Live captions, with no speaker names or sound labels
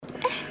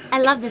I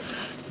love this.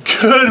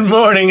 Good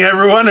morning,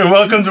 everyone, and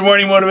welcome to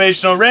Morning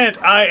Motivational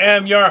Rant. I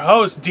am your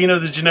host, Dino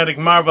the Genetic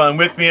Marvel, and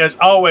with me, as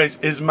always,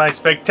 is my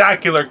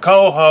spectacular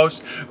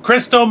co-host,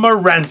 Crystal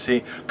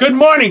Morency. Good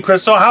morning,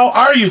 Crystal. How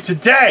are you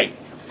today?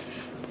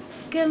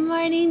 Good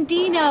morning,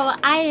 Dino.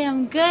 I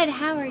am good.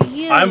 How are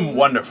you? I'm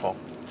wonderful.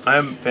 I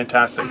am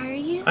fantastic. Are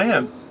you? I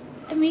am.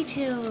 Me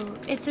too.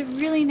 It's a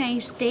really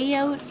nice day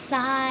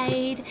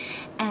outside,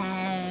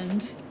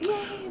 and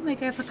yay, my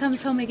grandpa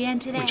comes home again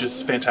today. Which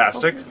is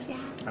fantastic. Yeah.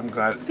 I'm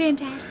glad.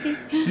 Fantastic.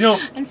 You know,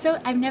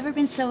 I've never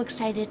been so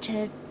excited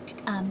to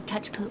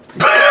touch poop.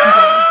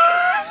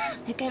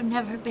 Like, I've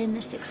never been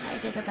this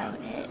excited about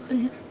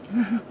it.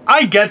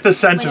 I get the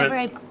sentiment.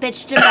 Whatever I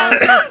bitched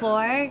about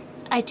before,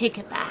 I take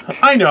it back.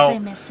 I know. 'Cause I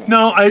miss it.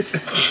 No,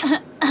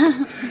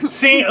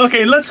 see,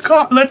 okay, let's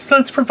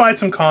provide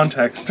some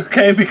context,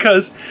 okay?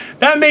 Because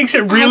that makes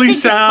it really I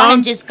think sound. the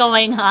sponge is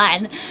going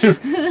on.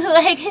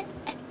 Like,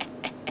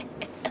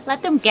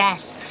 let them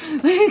guess.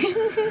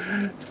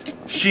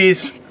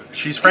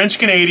 She's French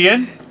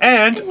Canadian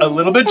and a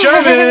little bit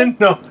German.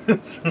 No.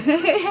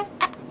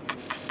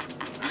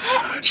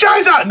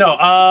 Shiza!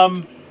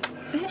 No,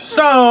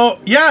 so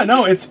yeah,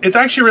 no, it's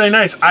actually really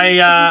nice.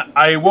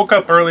 I woke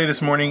up early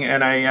this morning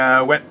and I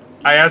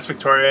asked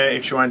Victoria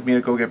if she wanted me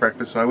to go get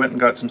breakfast, so I went and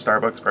got some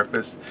Starbucks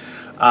breakfast.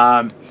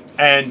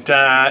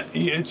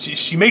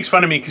 She makes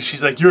fun of me because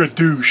she's like, "You're a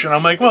douche," and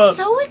I'm like, "Well, It's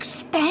so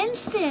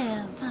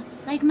expensive.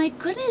 Like, my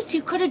goodness,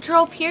 you could have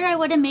drove here. I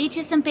would have made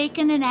you some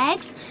bacon and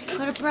eggs.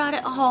 Could have brought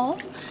it home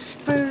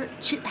for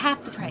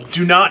half the price.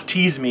 do not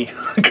tease me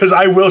because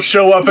I will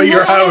show up at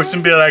your house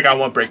and be like, I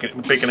want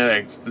bacon and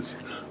eggs.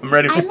 I'm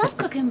ready." I love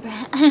cooking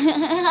bread.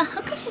 I'll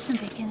cook you some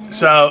bacon and eggs.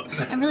 So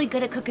I'm really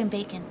good at cooking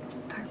bacon.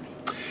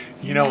 Perfect.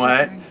 you know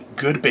what?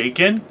 Good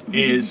bacon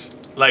is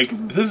like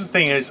this is the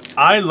thing is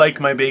I like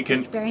my bacon.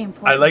 It's very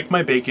important. I like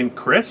my bacon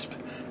crisp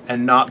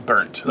and not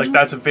burnt. Like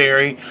that's a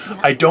very.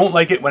 I don't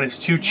like it when it's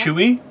too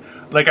chewy.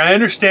 Like I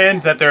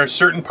understand that there are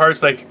certain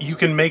parts like you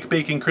can make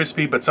bacon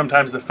crispy, but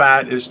sometimes the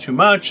fat is too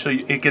much, so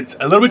it gets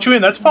a little bit chewy,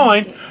 and that's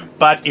fine.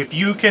 But if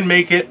you can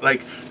make it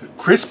like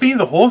crispy,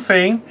 the whole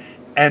thing,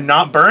 and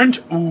not burnt,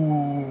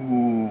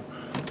 ooh.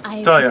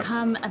 I've Tell ya.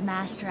 become a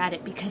master at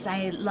it because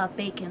I love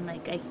bacon.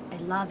 Like, I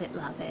love it.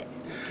 Like, I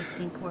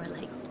think we're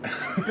like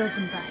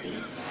bosom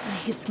buddies.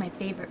 Like, it's my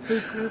favorite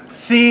food group.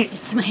 See,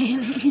 It's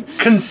my.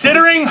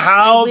 considering I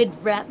how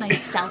would wrap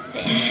myself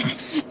in it.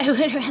 I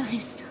would wrap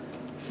myself.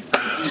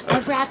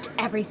 I've wrapped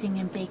everything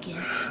in bacon.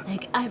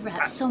 Like, I've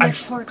wrapped so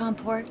much pork on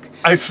pork.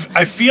 I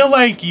feel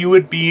like you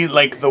would be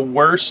like the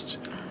worst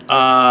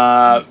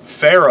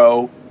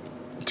pharaoh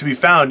to be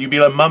found. You'd be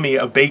a mummy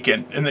of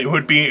bacon, and it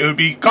would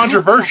be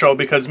controversial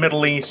because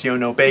Middle East,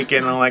 no bacon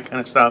and all that kind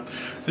of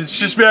stuff. It's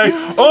just be like,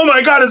 oh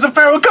my God, it's a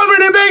pharaoh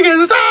covered in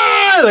bacon!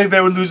 Ah! Like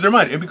they would lose their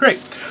mind. It'd be great.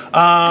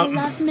 I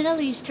love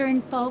Middle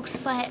Eastern folks,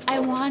 but I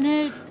want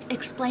to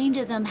explain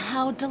to them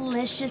how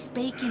delicious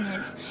bacon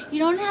is. You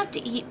don't have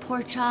to eat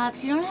pork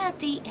chops. You don't have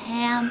to eat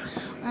ham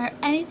or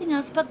anything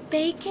else, but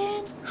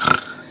bacon.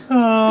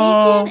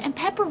 Oh. Bacon and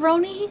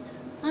pepperoni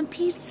on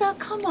pizza.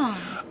 Come on.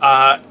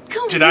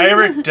 Did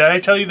I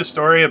tell you the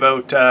story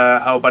about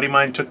how a buddy of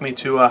mine took me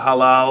to a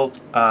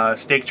halal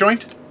steak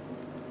joint?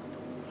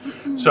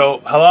 So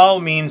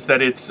halal means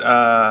that it's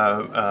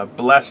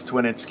blessed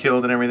when it's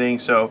killed and everything.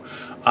 So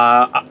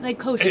Like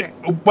kosher.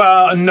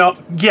 well, no,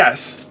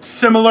 yes,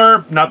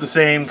 similar, not the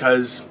same,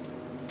 because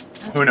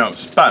who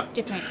knows? But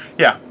Different.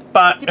 yeah,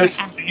 but Different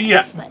it's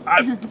aspects,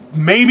 but-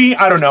 maybe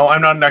I don't know.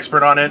 I'm not an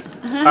expert on it.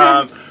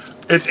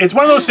 It's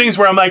one of those things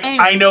where I'm like,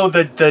 I know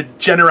the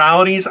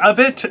generalities of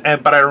it,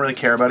 but I don't really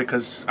care about it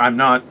because I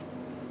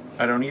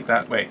don't eat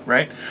that way,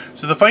 right?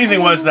 So the funny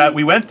thing was that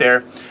we went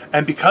there,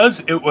 and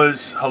because it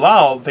was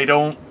halal, they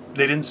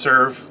didn't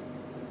serve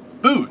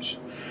booze.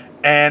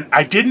 And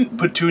I didn't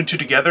put two and two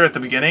together at the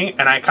beginning,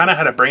 and I kind of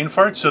had a brain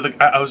fart. So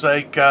I was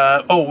like,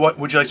 "Oh, what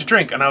would you like to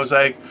drink?" And I was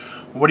like,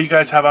 "What do you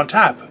guys have on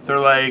tap?" They're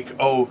like,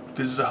 "Oh,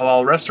 this is a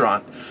halal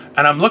restaurant."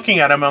 And I'm looking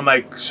at them. I'm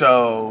like,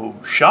 "So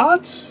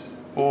shots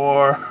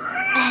or?"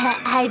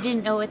 I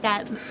didn't know what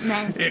that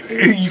meant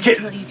You can't-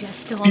 until you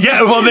just told me.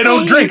 Yeah, well, they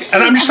don't drink,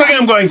 and I'm just looking.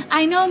 I'm going.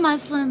 I know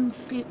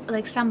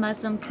some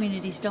Muslim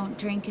communities don't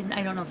drink, and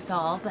I don't know if it's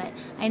all, but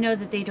I know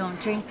that they don't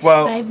drink.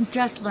 Well, but I'm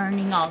just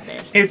learning all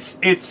this.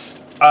 It's.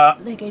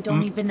 Like, I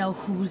don't even know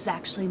who's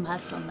actually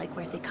Muslim, like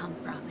where they come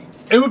from and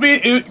stuff. It would be.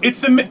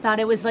 It's I the. thought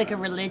it was like a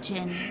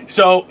religion.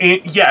 So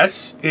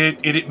yes,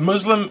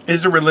 Muslim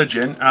is a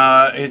religion.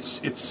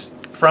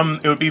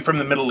 It would be from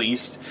the Middle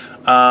East.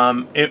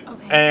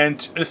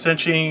 And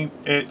essentially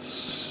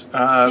it's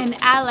And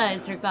Allah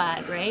is their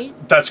God, right?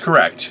 that's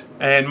correct.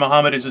 And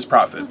Muhammad is his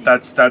prophet. Okay.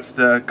 That's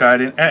the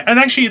guide. And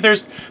actually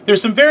there's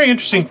some very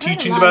interesting I've heard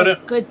teachings a lot about of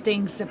it. good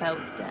things about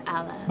the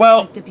Allah.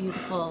 Well, like the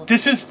beautiful.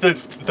 This is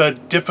the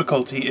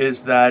difficulty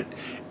is that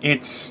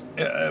it's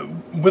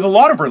with a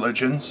lot of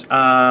religions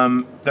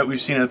that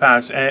we've seen in the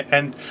past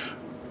and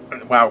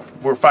wow,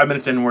 we're 5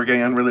 minutes in and we're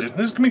getting on religion.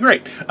 This is gonna be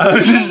great.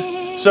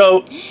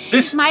 So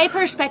this My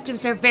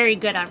perspectives are very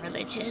good on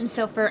religion,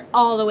 so for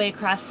all the way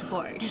across the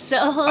board.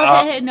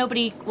 So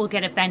nobody will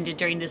get offended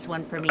during this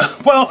one for me.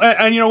 well,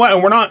 and you know what?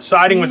 And we're not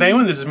siding with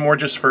anyone. This is more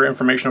just for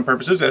informational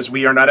purposes, as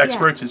we are not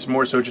experts. Yeah. It's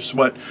more so just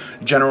what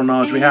general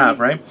knowledge we have,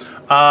 right?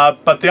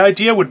 But the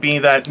idea would be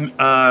that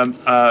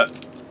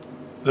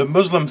the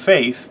Muslim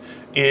faith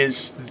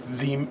is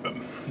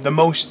the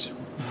most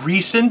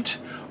recent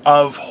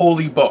of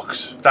holy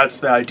books. That's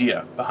the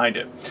idea behind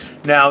it.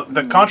 Now,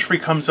 the controversy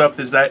comes up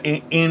is that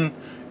in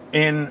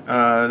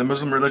the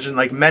Muslim religion,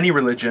 like many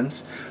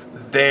religions,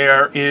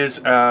 there is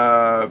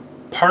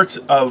parts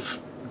of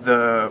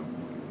the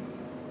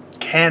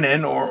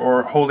canon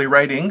or holy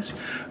writings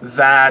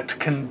that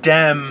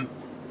condemn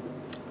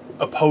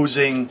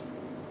opposing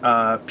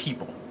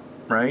people,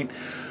 right?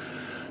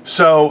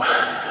 So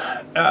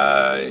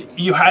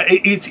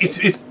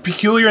it's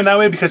peculiar in that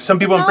way because some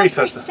people embrace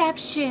that It's all stuff.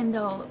 perception,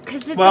 though,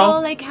 because it's Well-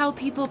 all like how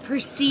people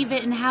perceive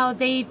it and how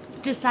they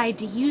decide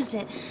to use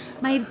it.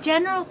 My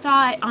general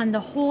thought on the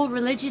whole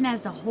religion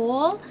as a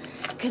whole,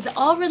 because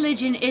all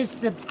religion is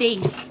the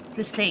base,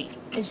 the same,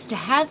 is to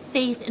have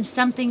faith in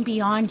something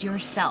beyond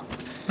yourself.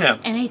 Yeah.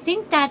 And I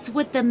think that's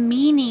what the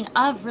meaning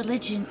of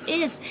religion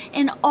is,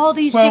 and all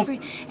these Well-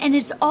 different, and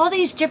it's all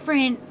these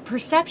different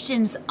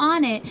perceptions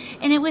on it,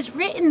 and it was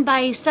written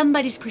by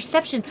somebody's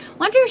perception.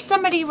 Wonder if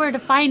somebody were to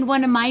find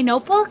one of my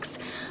notebooks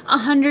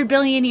 100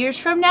 billion years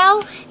from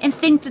now and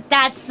think that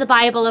that's the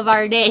Bible of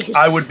our days.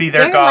 I would be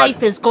their God.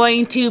 life is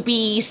going to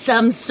be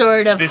some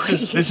sort of. This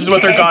is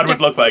what their God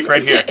would look like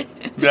right here.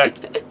 Yeah.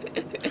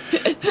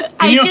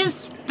 I you-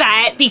 just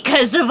bet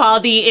because of all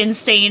the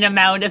insane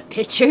amount of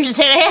pictures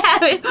that I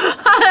have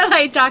on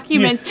my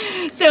documents.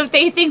 So if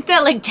they think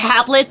that like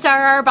tablets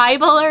are our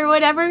Bible or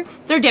whatever,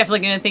 they're definitely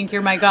going to think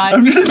you're my God.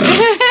 I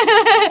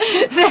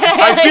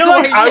feel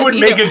like I would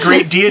make a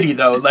great deity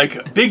though,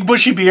 like big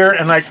bushy beard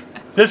and like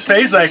this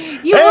face, like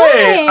You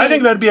hey, would. I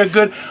think that'd be a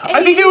good.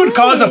 I think it would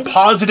cause a would.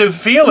 positive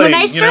feeling. When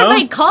I start you know?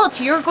 my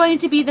cult, you're going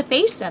to be the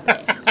face of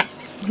it.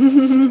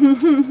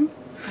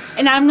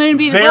 And I'm going to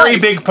be the Very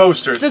voice. big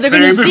posters. So they're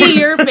Very going to big- see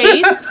your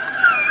face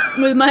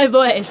with my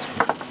voice.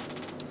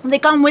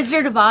 Like on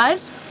Wizard of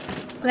Oz,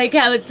 like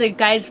how it's the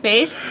guy's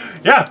face.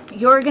 Yeah.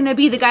 You're going to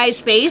be the guy's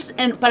face,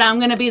 but I'm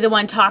going to be the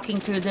one talking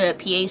through the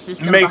PA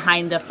system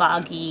behind the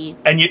foggy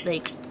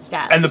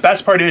stuff. And the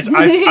best part is,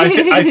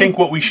 I think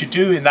what we should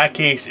do in that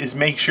case is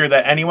make sure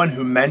that anyone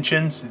who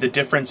mentions the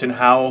difference in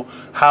how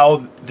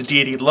the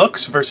deity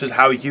looks versus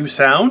how you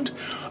sound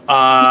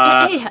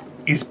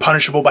is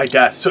punishable by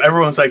death. So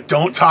everyone's like,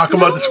 don't talk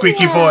about the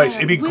squeaky voice.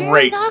 It'd be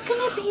great. We're not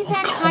going to be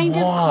that come kind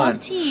on.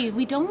 of culty.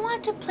 We don't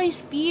want to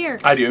place fear.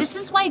 I do. This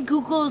is why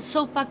Google is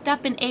so fucked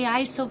up and AI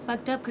is so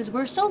fucked up because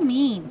we're so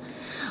mean.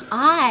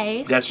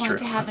 I That's want true.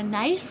 to have a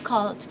nice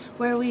cult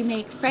where we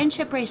make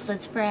friendship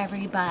bracelets for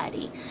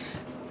everybody.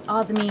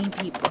 All the mean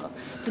people.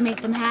 To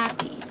make them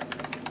happy.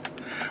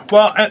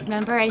 Well,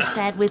 Remember I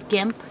said with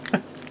GIMP?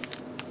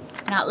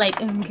 Not like,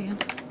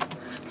 GIMP.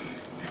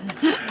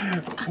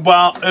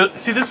 Well,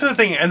 see, this is the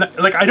thing, and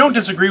like I don't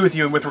disagree with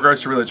you with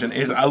regards to religion.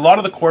 Is a lot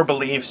of the core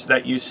beliefs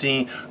that you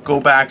see go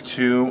back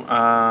to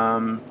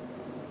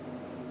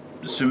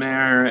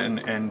Sumer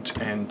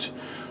and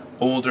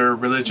older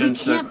We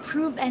religions. can't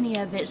prove any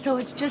of it, so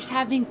it's just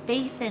having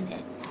faith in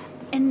it.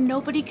 And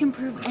nobody can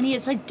prove any.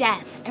 It's like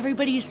death.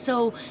 Everybody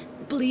so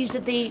believes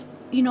that they,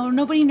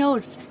 nobody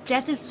knows.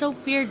 Death is so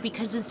feared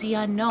because it's the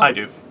unknown. I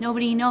do.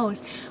 Nobody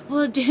knows.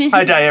 Well,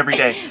 I die every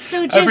day.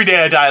 So just, every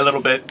day I die a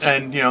little bit,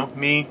 and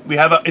we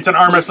have it's an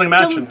arm wrestling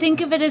match. Don't think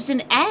of it as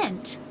an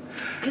end.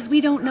 Because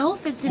we don't know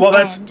if it's an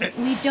end.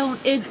 We don't.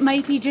 It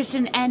might be just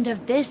an end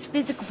of this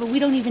physical, but we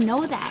don't even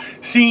know that.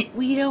 See,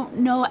 we don't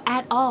know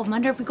at all.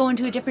 Wonder if we go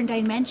into a different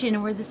dimension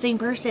and we're the same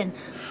person,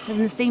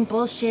 having the same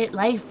bullshit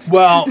life.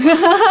 Well,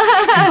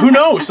 who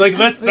knows? Like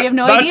we have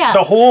no that's idea.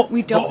 the whole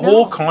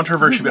know.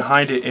 controversy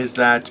behind it is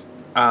that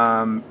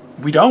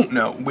we don't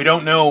know. We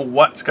don't know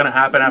what's going to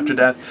happen after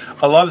death.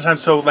 A lot of the time,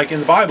 so like in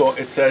the Bible,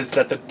 it says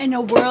that in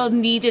a world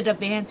needed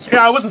of answers.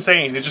 Yeah, I wasn't saying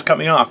anything. It just cut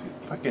me off.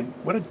 Fucking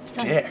what a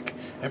dick.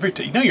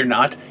 You're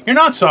not. You're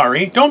not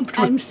sorry. Don't.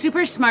 I'm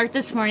super smart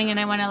this morning, and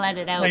I want to let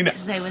it out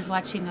because I was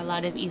watching a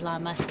lot of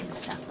Elon Musk and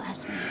stuff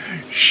last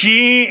night.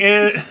 She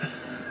is.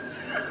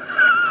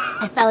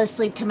 I fell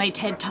asleep to my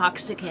TED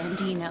Talks again,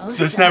 Dino.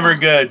 So it's never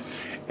good.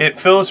 It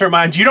fills her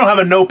mind. You don't have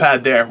a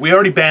notepad there. We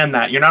already banned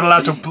that. You're not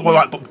allowed to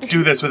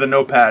do this with a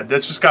notepad.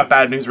 That's just got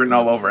bad news written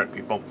all over it,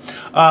 people.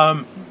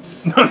 No,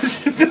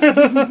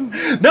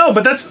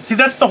 but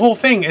that's the whole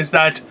thing is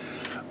that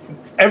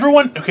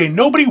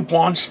nobody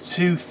wants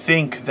to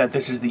think that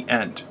this is the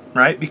end,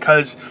 right?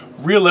 Because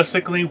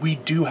realistically, we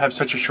do have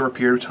such a short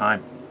period of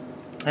time.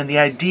 And the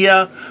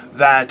idea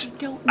that... I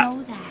don't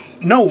know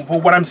that. No,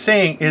 but what I'm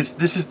saying is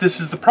this is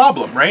the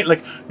problem, right?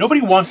 Like,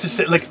 nobody wants to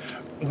say... Like,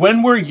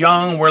 when we're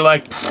young, we're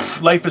like,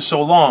 life is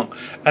so long.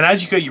 And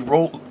as you get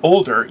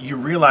older, you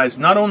realize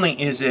not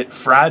only is it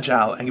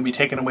fragile and can be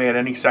taken away at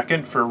any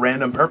second for a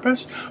random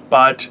purpose,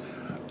 but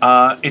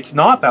it's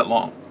not that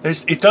long.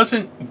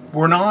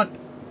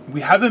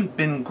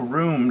 been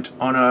groomed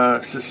on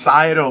a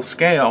societal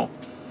scale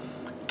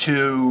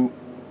to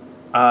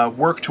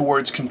work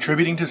towards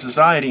contributing to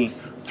society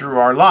through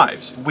our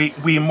lives.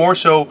 We more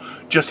so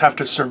just have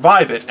to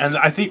survive it, and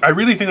I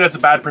really think that's a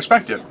bad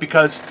perspective,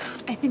 because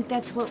I think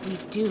that's what we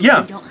do.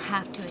 Yeah. We don't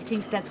have to. I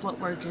think that's what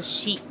we're just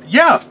sheep.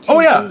 Yeah. Oh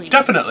yeah, doing.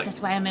 definitely.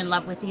 That's why I'm in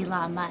love with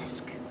Elon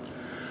Musk.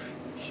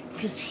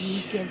 Because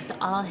he gives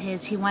all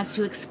his, he wants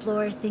to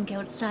explore, think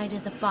outside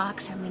of the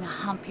box. I'm going to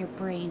hump your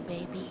brain,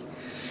 baby.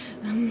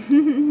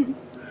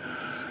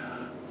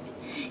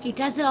 He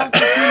does it all for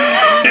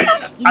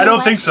humankind. I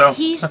don't think so.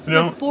 He's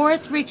No. the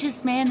fourth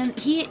richest man, and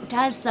he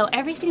does, though.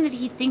 Everything that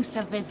he thinks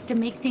of is to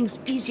make things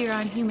easier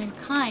on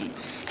humankind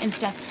and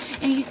stuff.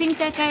 And you think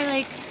that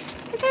guy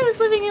was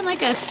living in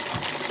like a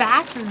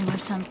bathroom or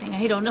something.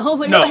 I don't know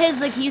what No. it was.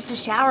 Like, he used to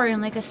shower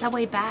in like a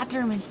subway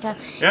bathroom and stuff.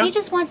 Yeah. He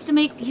just wants to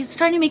he's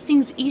trying to make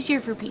things easier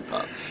for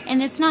people.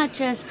 And it's not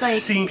just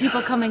like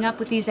people coming up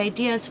with these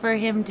ideas for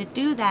him to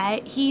do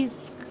that.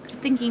 He's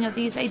thinking of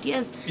these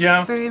ideas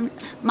Yeah. for him.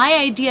 My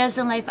ideas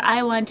in life,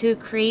 I want to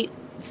create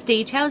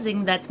stage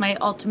housing. That's my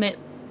ultimate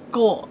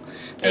goal.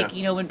 Like,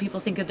 Yeah. when people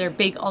think of their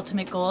big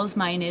ultimate goals,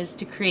 mine is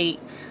to create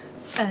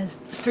a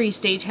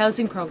 3-stage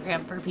housing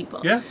program for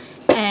people. Yeah.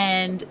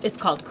 And it's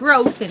called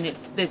growth, and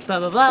it's this blah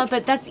blah blah.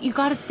 But you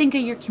got to think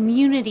of your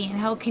community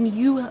and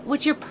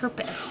what's your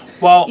purpose?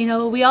 Well,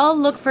 We all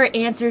look for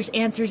answers.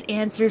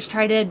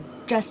 Try to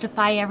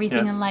justify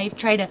everything Yeah. in life.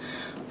 Try to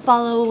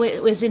follow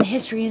what was in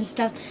history and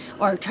stuff,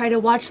 or try to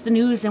watch the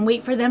news and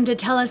wait for them to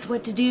tell us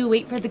what to do.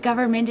 Wait for the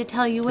government to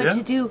tell you what Yeah.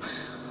 to do.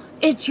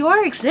 It's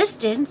your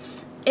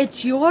existence.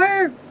 It's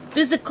your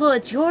physical.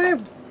 It's your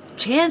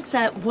chance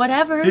at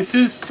whatever.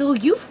 So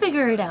you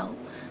figure it out.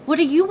 What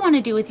do you want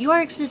to do with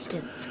your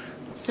existence?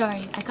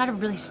 Sorry, I gotta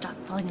really stop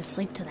falling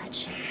asleep to that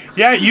shit.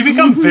 Yeah, you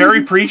become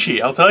very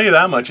preachy. I'll tell you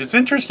that much. It's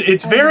interesting.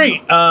 It's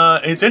very.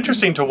 It's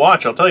interesting to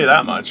watch. I'll tell you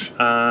that much.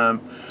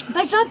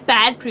 But it's not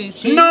bad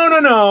preaching.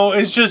 No.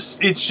 It's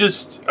just.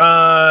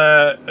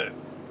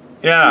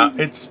 Yeah.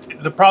 It's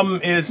the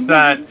problem is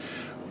that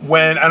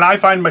I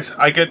find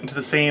I get into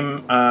the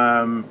same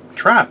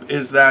trap,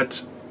 is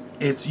that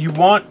you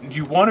want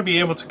to be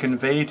able to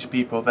convey to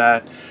people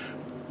that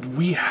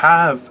we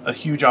have a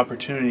huge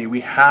opportunity.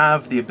 We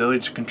have the ability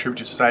to contribute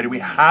to society. We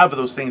have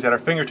those things at our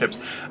fingertips.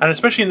 And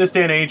especially in this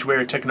day and age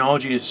where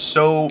technology is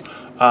so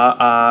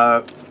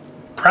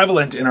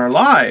prevalent in our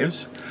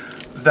lives,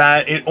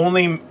 that it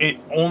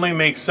only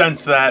makes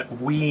sense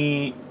that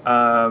we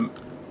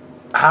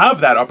have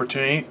that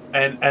opportunity.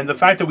 And the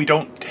fact that we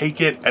don't take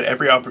it at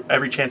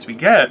every chance we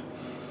get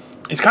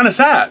is kind of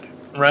sad.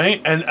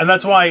 Right, and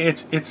that's why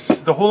it's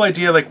the whole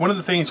idea. Like, one of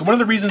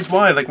the reasons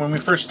why, like, when we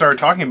first started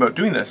talking about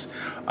doing this,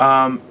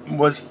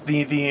 was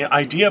the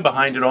idea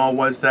behind it all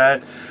was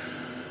that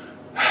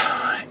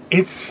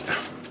it's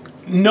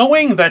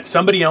knowing that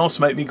somebody else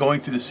might be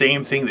going through the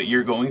same thing that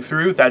you're going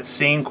through. That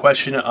same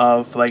question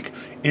of, like,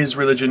 is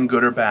religion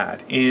good or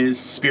bad? Is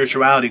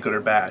spirituality good or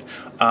bad?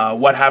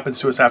 What happens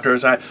to us after our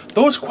die?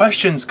 Those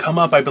questions come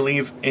up, I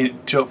believe,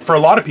 for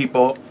a lot of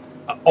people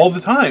all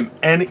the time,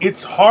 and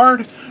it's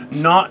hard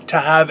not to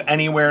have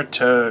anywhere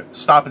to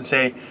stop and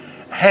say,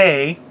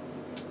 hey,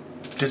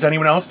 does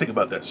anyone else think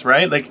about this,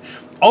 right? Like,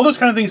 all those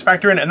kind of things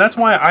factor in, and that's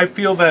why I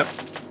feel that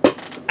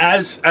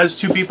as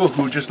two people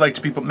who just like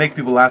to make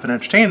people laugh and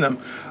entertain them,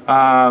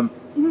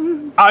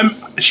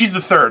 she's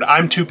the third.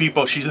 I'm two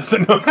people, she's the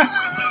third.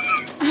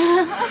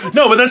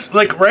 No, but that's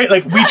like, right?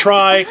 Like,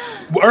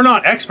 we're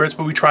not experts,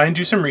 but we try and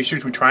do some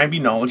research, we try and be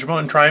knowledgeable,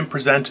 and try and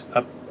present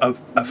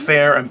a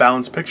fair and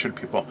balanced picture to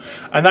people.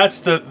 And that's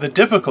the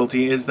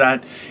difficulty, is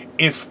that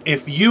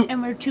if you...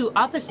 And we're two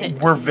opposite.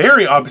 We're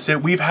very opposite.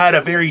 We've had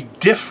a very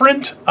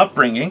different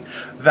upbringing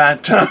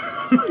that...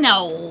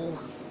 No.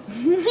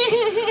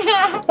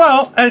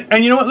 Well,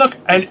 and you know what, look,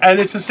 and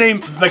it's the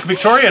same, like,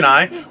 Victoria and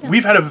I,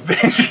 we've had a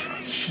very...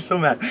 She's so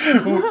mad.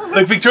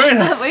 Like, Victoria and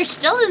I... We're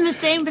still in the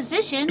same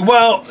position.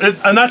 Well,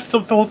 and that's the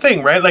whole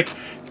thing, right? Like...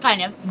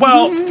 Kind of.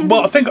 Well,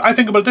 I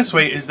think about it this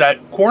way, is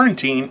that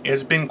quarantine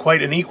has been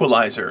quite an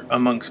equalizer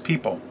amongst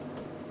people.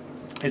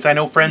 I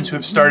know friends who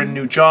have started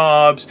new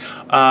jobs,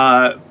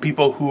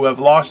 people who have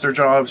lost their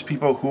jobs,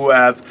 people who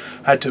have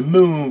had to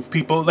move,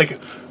 people, like,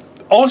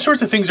 all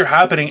sorts of things are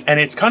happening, and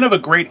it's kind of a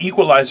great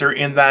equalizer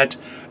in that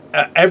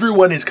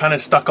everyone is kind of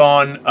stuck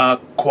on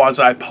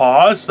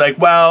quasi-pause. Like,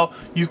 well,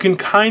 you can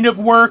kind of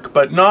work,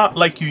 but not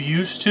like you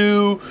used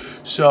to,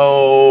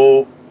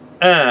 so...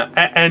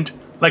 And...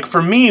 Like,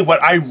 for me,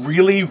 what I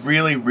really,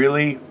 really,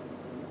 really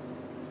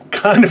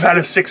kind of had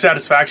a sick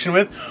satisfaction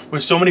with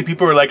was so many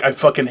people were like, I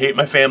fucking hate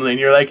my family. And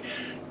you're like,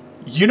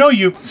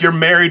 you're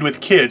married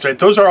with kids, right?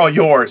 Those are all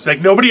yours.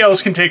 Like, nobody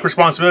else can take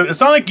responsibility. It's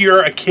not like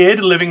you're a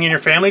kid living in your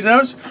family's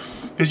house,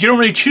 because you don't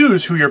really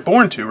choose who you're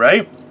born to,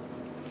 right?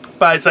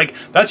 But it's like,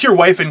 that's your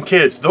wife and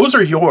kids. Those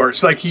are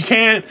yours. Like, you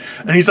can't...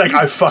 And he's like,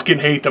 I fucking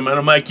hate them. And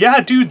I'm like,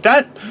 yeah, dude,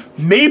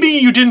 maybe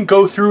you didn't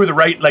go through the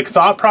right, like,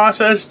 thought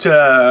process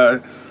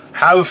to...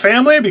 have a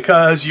family,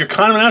 because you're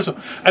kind of an asshole.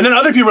 And then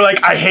other people are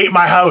like, I hate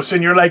my house,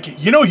 and you're like,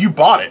 you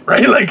bought it,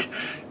 right? Like,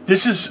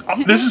 this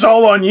is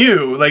all on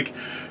you. Like,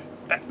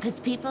 Because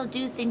people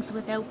do things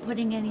without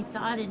putting any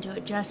thought into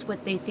it, just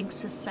what they think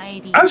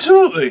society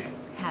absolutely.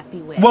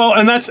 happy with. Well,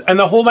 and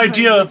the whole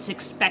idea. What's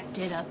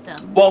expected of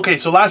them. Well, okay,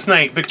 so last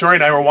night, Victoria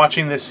and I were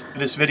watching this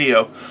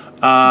video,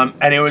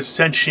 and it was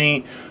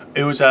essentially,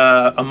 it was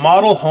a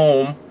model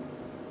home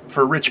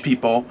for rich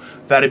people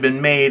that had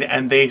been made,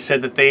 and they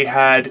said that they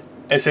had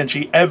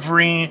essentially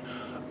every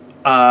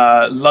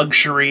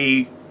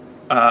luxury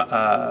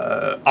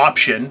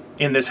option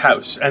in this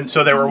house. And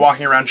so they were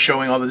walking around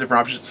showing all the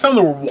different options. Some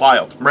of them were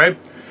wild, right?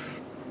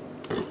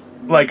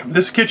 Like,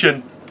 this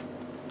kitchen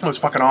was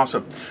fucking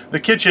awesome. The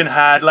kitchen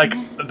had, like,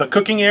 the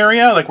cooking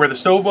area, like where the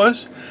stove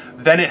was.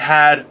 Then it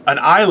had an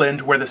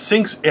island where the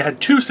sinks, it had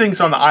 2 sinks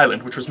on the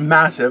island, which was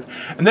massive.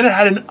 And then it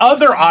had an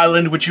other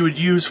island which you would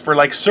use for,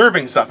 like,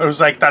 serving stuff. It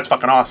was like, that's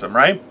fucking awesome,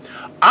 right?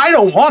 I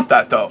don't want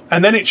that, though.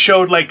 And then it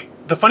showed, like,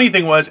 the funny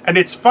thing was, and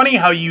it's funny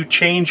how you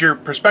change your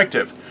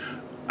perspective.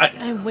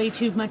 I'm way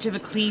too much of a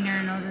cleaner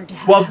in order to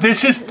have. Well,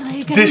 this is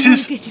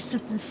get you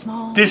something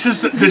small. This is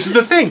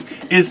the thing,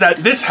 is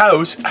that this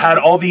house had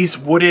all these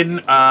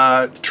wooden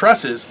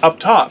trusses up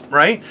top,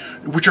 right?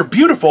 Which are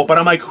beautiful, but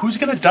I'm like, who's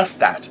gonna dust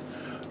that?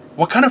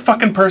 What kind of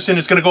fucking person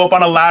is gonna go up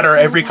on a ladder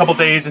every couple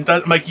days and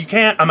dust? I'm like, you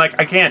can't. I'm like,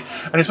 I can't.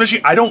 And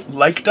especially, I don't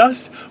like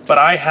dust, but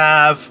I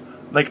have,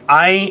 like,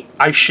 I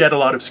shed a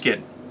lot of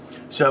skin,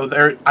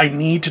 so I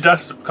need to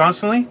dust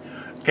constantly.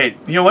 Okay,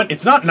 you know what?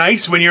 It's not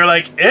nice when you're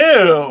like,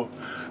 ew.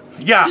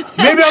 Yeah,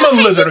 maybe I'm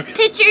a lizard. I just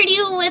pictured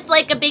you with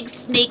like a big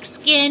snake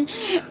skin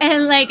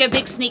and like a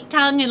big snake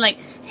tongue and like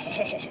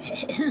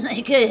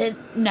like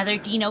another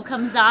dino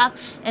comes off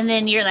and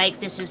then you're like,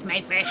 this is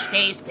my fresh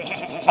face.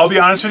 I'll be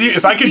honest with you,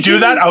 if I could do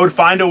that, I would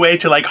find a way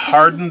to like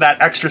harden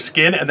that extra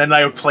skin and then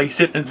I would place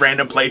it in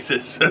random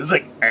places. So it's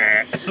like,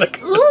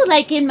 like, ooh,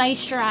 like in my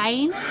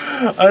shrine.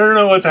 I don't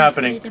know what's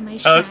happening.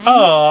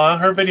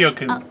 Her video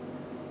can.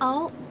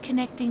 Oh,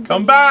 connecting.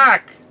 Come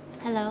back.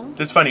 Hello?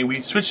 That's funny. We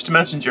switched to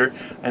Messenger,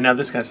 and now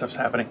this kind of stuff's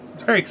happening.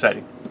 It's very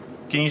exciting.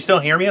 Can you still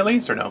hear me at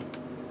least, or no?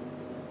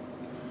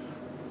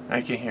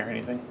 I can't hear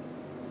anything.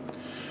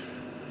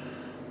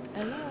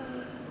 Hello?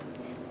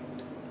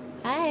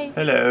 Hi.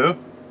 Hello?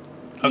 Can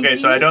you Okay,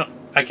 see so me?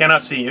 I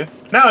cannot see you.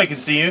 Now I can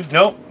see you.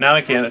 Nope, now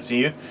I cannot see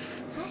you.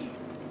 Hi.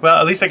 Well,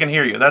 at least I can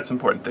hear you. That's the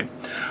important thing.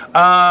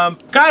 Guys!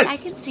 I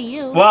can see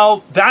you.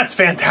 Well, that's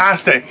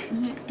fantastic.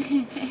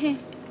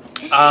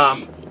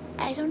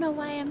 I don't know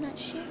why I'm not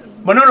sharing.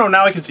 Well, no,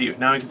 now I can see you.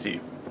 Now I can see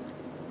you.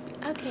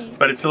 Okay.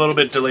 But it's a little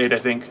bit delayed, I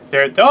think.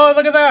 There. Oh,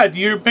 look at that!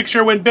 Your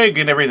picture went big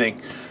and everything.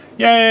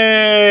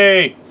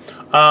 Yay!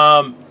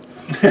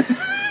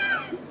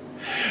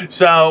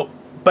 So,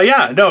 but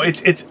yeah, no,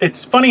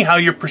 it's funny how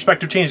your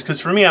perspective changes.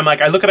 Because for me, I'm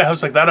like, I look at a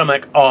house like that, I'm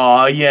like,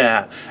 oh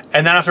yeah.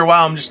 And then after a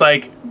while, I'm just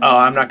like, oh,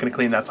 I'm not gonna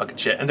clean that fucking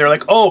shit. And they're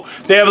like, oh,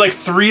 they have like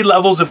 3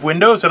 levels of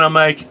windows, and I'm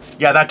like,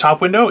 yeah, that top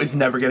window is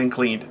never getting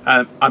cleaned.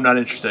 I'm not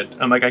interested.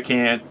 I'm like, I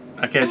can't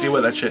deal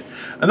with that shit.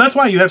 And that's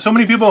why you have so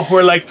many people who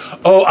are like,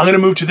 oh, I'm going to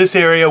move to this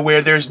area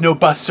where there's no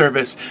bus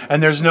service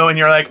and and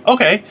you're like,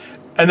 okay.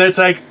 And then it's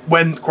like,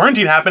 when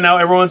quarantine happened, now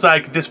everyone's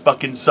like, this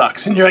fucking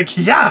sucks. And you're like,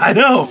 yeah, I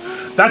know.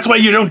 That's why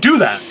you don't do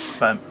that.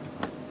 But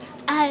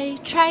I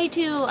try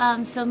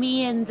to, so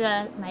me and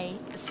my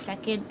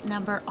second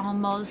number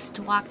almost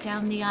walked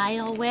down the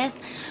aisle with,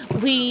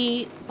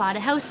 we bought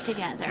a house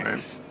together.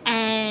 Right.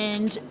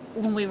 And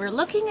when we were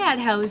looking at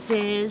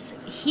houses,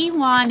 he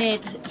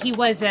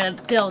was a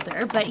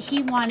builder, but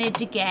he wanted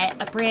to get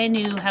a brand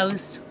new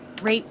house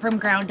right from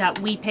ground up.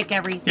 We pick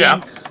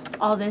everything,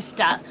 all this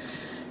stuff.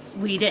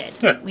 We did.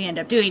 Yeah. We end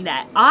up doing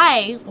that.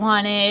 I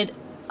wanted,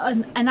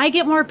 and I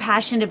get more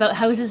passionate about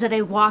houses that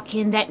I walk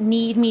in that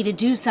need me to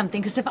do something.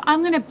 Because if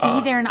I'm going to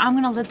be there and I'm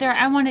going to live there,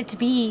 I want it to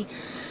be,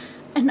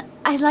 and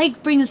I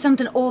like bringing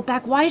something old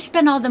back. Why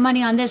spend all the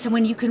money on this and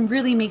when you can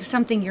really make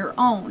something your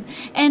own?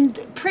 And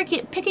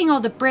picking all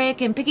the brick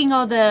and picking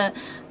all the,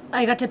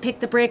 I got to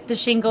pick the brick, the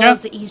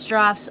shingles, the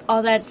eavesdrops,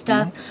 all that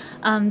stuff.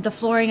 The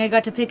flooring, I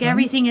got to pick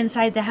everything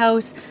inside the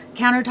house,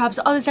 countertops,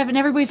 all this stuff. And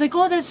everybody's like,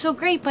 oh, that's so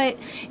great. But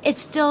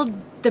it's still,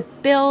 the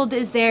build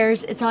is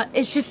theirs. It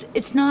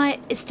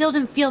still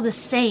didn't feel the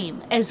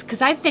same as,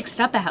 because I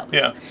fixed up a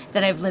house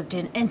that I've lived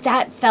in. And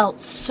that felt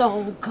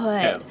so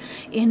good,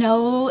 you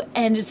know,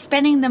 and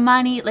spending the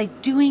money,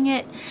 like doing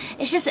it,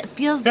 it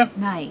feels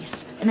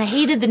nice. And I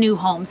hated the new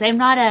homes. I'm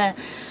not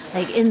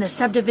like in the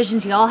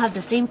subdivisions, you all have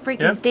the same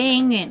freaking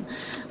thing. And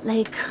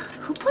like,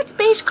 who puts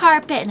beige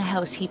carpet in a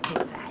house? He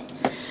picked that.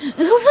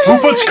 who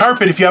puts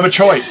carpet if you have a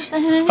choice?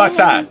 Fuck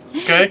that.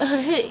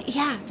 Okay.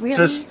 Yeah, really.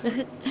 Just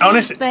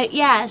honestly. But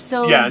yeah,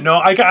 so yeah,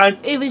 no,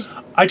 it was.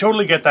 I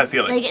totally get that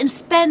feeling. Like, and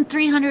spend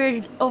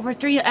over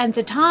 3 at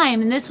the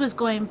time, and this was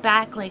going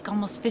back like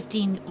almost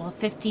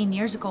 15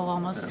 years ago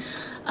almost.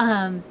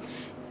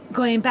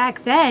 Going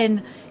back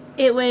then,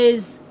 it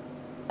was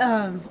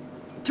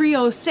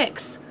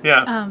 306.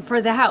 Yeah.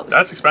 For the house.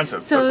 That's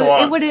expensive. So That's a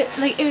lot.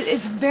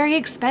 it's very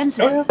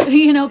expensive. Oh, yeah.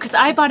 You know, because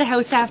I bought a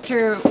house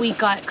after we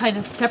got kind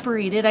of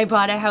separated. I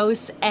bought a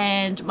house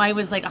and mine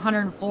was like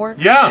 104.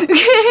 Yeah.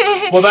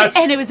 Well, that's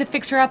and it was a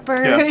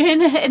fixer-upper Yeah.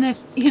 and a,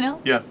 you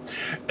know. Yeah,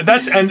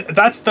 that's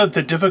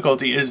the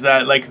difficulty is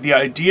that like the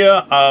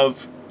idea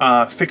of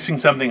fixing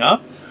something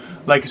up,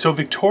 like so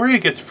Victoria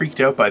gets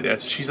freaked out by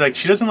this. She's like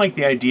she doesn't like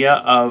the idea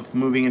of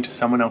moving into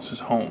someone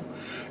else's home,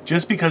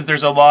 just because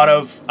there's a lot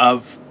of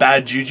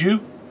bad juju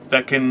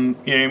that can,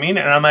 you know what I mean.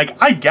 And I'm like,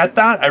 I get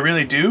that, I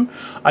really do.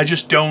 I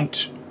just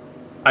don't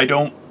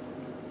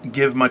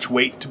give much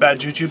weight to bad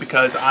juju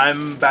because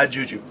I'm bad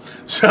juju.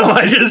 So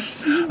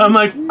I'm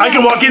like, I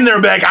can walk in there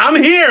and be like,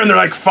 I'm here, and they're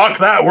like, fuck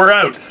that, we're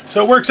out.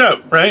 So it works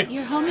out, right?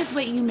 Your home is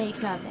what you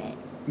make of it.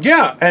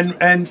 Yeah,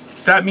 and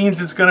that means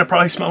it's gonna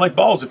probably smell like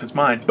balls if it's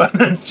mine. But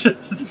it's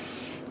just,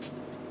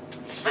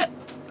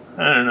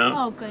 I don't know.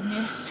 Oh,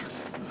 goodness.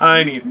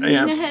 I need,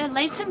 yeah.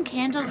 Light some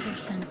candles or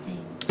something.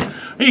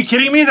 Are you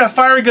kidding me? That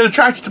fire got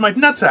attracted to my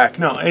nutsack.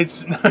 No,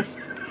 it's.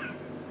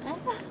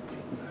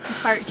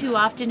 Fart too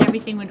often,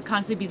 everything would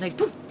constantly be like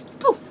poof,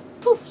 poof,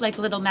 poof, like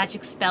little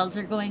magic spells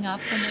are going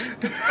off somewhere.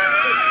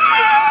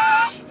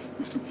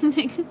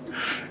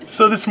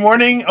 So this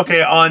morning,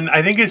 okay, on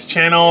I think it's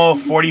channel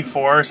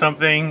 44 or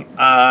something.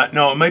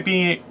 No, it might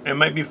be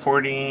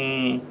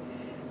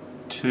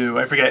 42.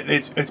 I forget.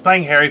 It's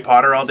playing Harry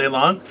Potter all day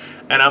long,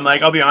 and I'm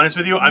like, I'll be honest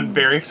with you, I'm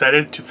very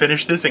excited to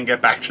finish this and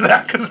get back to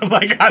that because I'm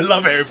like, I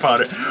love Harry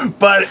Potter,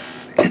 but.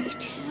 Me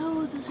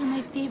too. Those are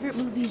my favorite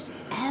movies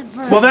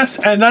ever. Well,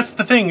 that's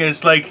the thing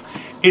is like,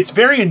 it's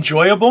very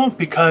enjoyable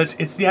because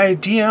it's the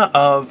idea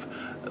of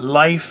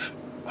life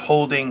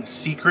holding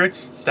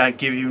secrets that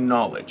give you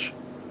knowledge,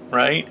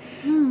 right?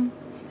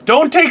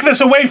 Don't take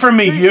this away from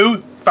me,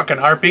 you fucking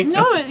harpy.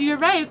 No, you're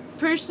right.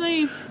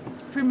 Personally,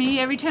 for me,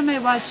 every time I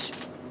watch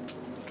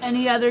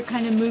any other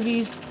kind of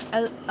movies,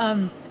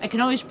 I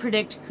can always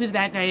predict who the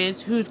bad guy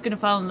is, who's gonna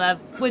fall in love,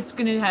 what's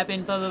gonna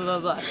happen, blah blah blah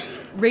blah.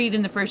 Right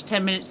in the first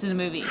 10 minutes of the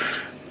movie.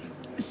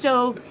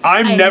 So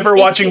I'm never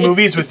watching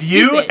movies with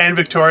you stupid. and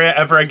Victoria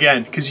ever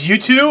again because you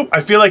two,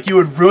 I feel like you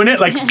would ruin it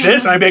like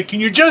this. And I'd be like, can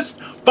you just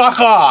fuck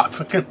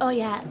off? Oh,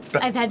 yeah.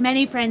 I've had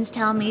many friends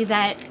tell me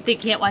that they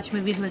can't watch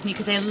movies with me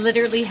because I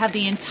literally have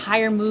the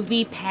entire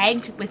movie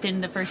pegged within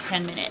the first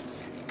 10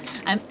 minutes.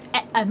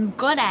 I'm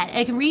good at it.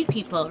 I can read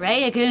people,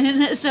 right?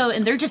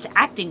 And they're just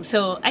acting,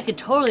 so I could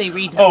totally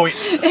read them. Oh,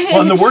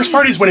 well, and the worst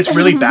part is when it's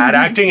really bad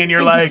acting and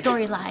you're like, the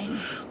storyline.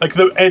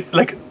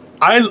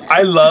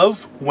 I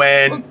love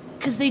when.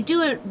 Because they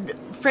do it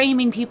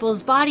framing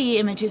people's body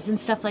images and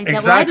stuff like that.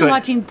 Exactly. Well,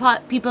 I've been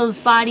watching people's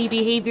body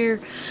behavior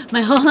my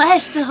whole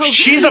life. So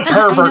She's a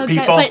pervert,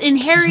 people. But in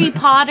Harry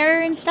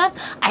Potter and stuff,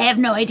 I have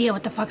no idea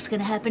what the fuck's going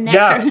to happen next.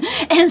 Yeah.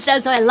 And so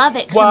I love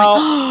it. 'Cause Well,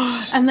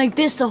 I'm like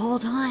this the whole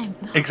time.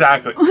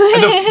 exactly.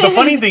 And the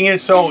funny thing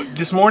is, so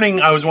this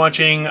morning I was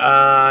watching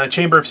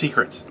Chamber of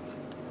Secrets.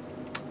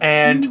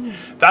 And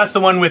that's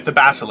the one with the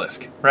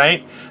basilisk,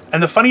 right?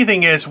 And the funny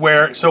thing is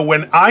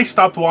when I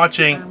stopped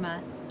watching...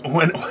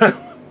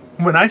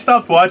 When I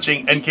stopped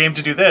watching and came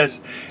to do this,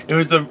 it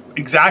was the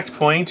exact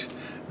point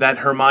that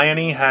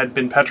Hermione had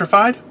been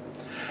petrified.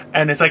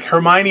 And it's like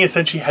Hermione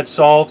essentially had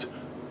solved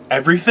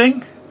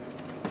everything.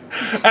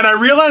 And I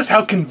realized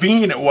how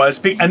convenient it was.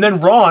 And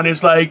then Ron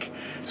is like,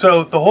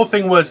 so the whole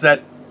thing was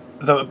that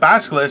the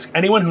basilisk,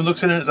 anyone who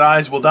looks in his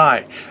eyes will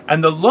die.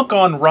 And the look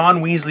on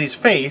Ron Weasley's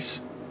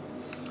face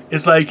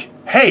is like,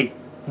 hey,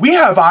 we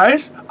have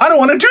eyes. I don't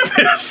want to do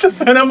this.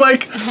 And I'm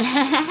like,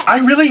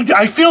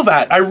 I feel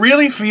that. I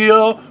really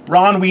feel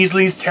Ron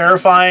Weasley's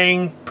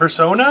terrifying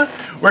persona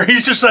where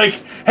he's just like,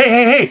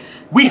 hey,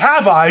 we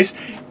have eyes.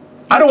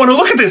 I don't want to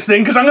look at this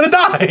thing because I'm going to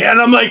die.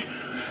 And I'm like,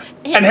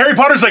 and Harry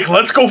Potter's like,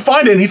 let's go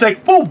find it. And he's like,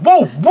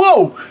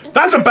 whoa.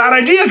 That's a bad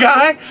idea,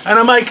 guy. And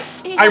I'm like,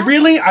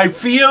 I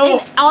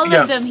feel... All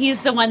of them,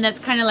 he's the one that's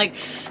kind of like,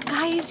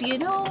 guys,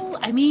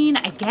 I mean,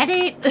 I get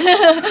it.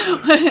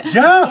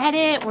 Yeah. I get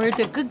it. We're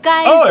the good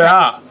guys. Oh,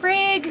 yeah.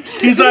 Frig.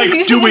 He's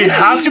like, do we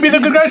have to be the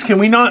good guys? Can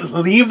we not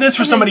leave this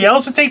for somebody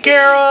else to take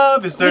care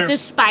of? Is there... With the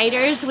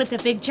spiders, with the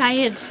big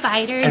giant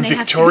spider. And they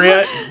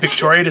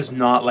Victoria does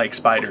not like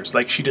spiders.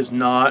 Like, she does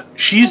not...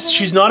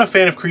 She's not a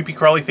fan of creepy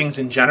crawly things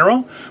in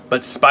general,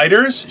 but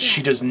spiders,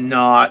 she does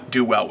not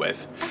do well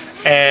with.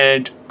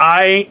 And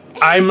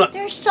I'm...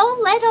 They're so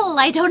little.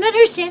 I don't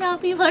understand how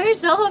people are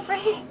so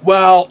afraid.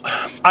 Well,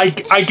 I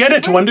get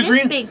it to one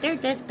degree. They're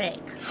this big.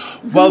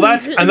 Well,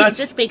 that's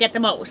this big at the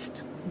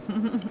most.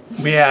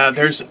 Yeah,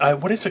 there's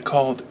what is it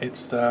called?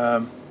 It's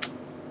there's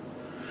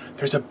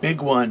a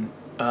big one.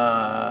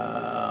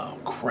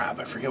 Crap,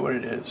 I forget what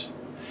it is.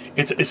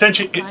 It's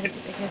essentially God, is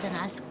it bigger than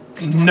us?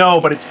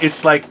 no, but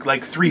it's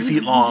like 3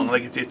 feet long.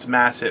 Like it's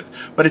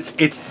massive, but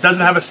it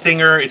doesn't have a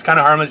stinger. It's kind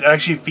of harmless. It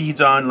actually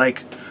feeds on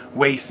like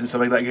waste and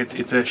stuff like that.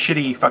 It's a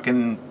shitty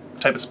fucking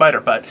type of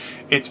spider, but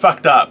it's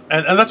fucked up,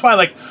 and that's why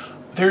like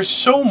there's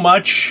so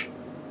much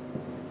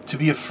to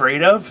be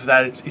afraid of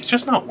that it's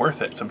just not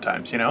worth it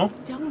sometimes,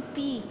 Don't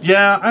be.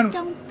 Yeah,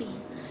 Don't be.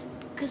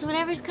 because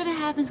whatever's gonna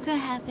happen is gonna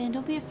happen.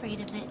 Don't be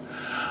afraid of it.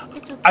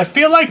 It's okay. I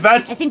feel like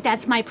I think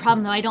that's my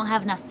problem, though. I don't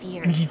have enough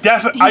fear.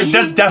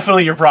 that's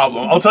definitely your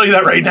problem. I'll tell you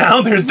that right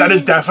now. That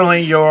is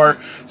definitely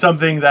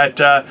something that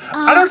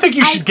I don't think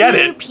you should get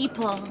it.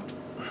 People.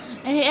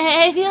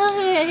 I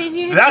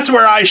feel. That's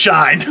where I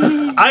shine.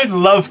 I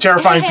love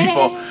terrifying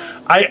people.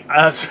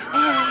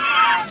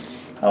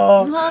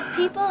 Well,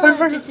 people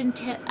are just I don't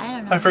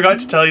know. I forgot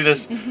to tell you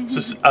this.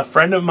 So a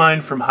friend of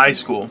mine from high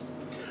school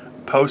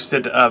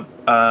posted a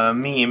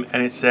meme,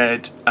 and it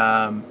said,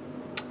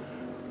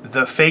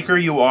 "The faker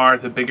you are,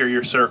 the bigger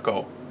your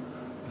circle.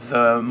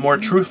 The more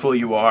truthful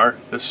you are,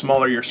 the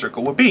smaller your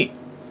circle will be."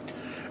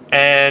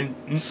 And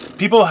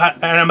people,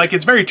 and I'm like,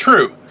 it's very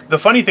true. The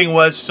funny thing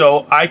was,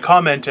 so I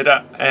commented,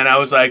 and I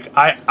was like,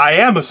 I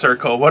am a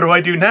circle. What do I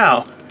do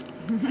now?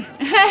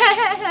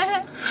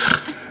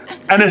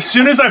 And as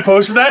soon as I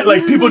posted that,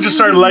 like, people just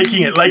started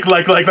liking it, like,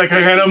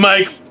 and I'm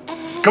like,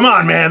 come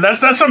on, man, that's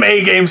some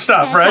A game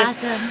stuff, right?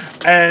 Awesome.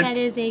 And That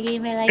is A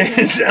game. I like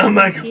it. I'm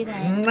like, see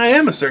that. I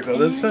am a circle.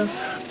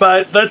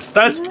 But that's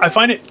I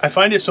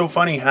find it so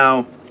funny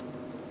how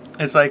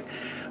it's like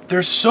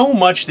there's so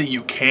much that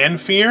you can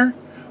fear,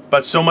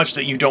 but so much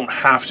that you don't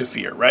have to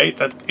fear, right?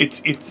 That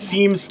it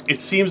seems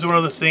one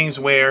of those things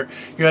where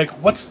you're like,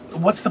 what's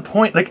the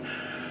point? Like,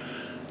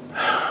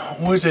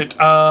 what is it?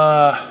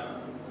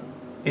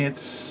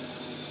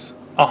 It's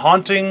A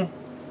Haunting.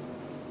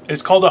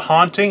 It's called A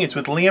Haunting. It's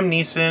with Liam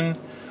Neeson,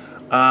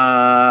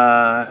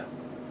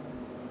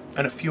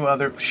 and a few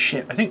other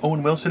shit. I think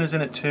Owen Wilson is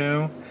in it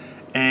too,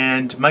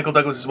 and Michael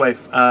Douglas's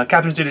wife,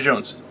 Catherine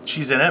Zeta-Jones.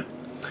 She's in it.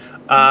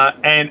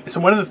 And so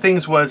one of the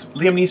things was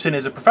Liam Neeson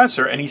is a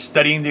professor, and he's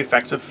studying the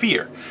effects of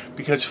fear,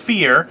 because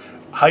fear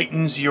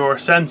heightens your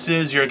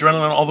senses, your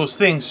adrenaline, all those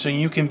things, so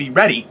you can be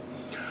ready.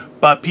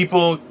 But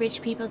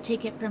Rich people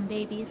take it from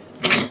babies.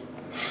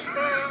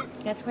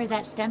 That's where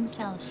that stem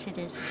cell shit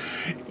is.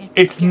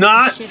 It's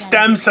not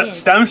stem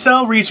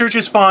cell research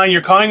is fine.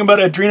 You're calling about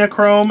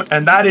adrenochrome,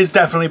 and that is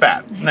definitely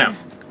bad. Now,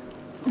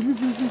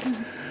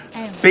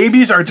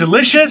 babies are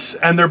delicious,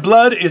 and their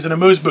blood is an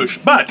amuse-bouche.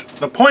 But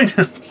the point,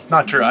 it's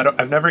not true.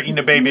 I've never eaten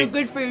a baby.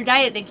 They're good for your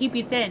diet. They keep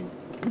you thin.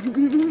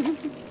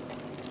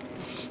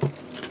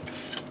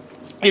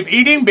 If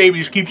eating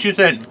babies keeps you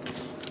thin,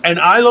 and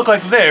I look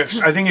like this,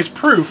 I think it's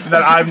proof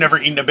that I've never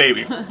eaten a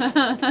baby.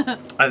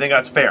 I think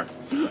that's fair.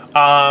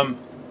 I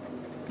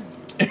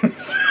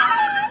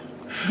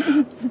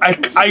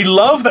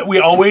love that we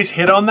always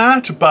hit on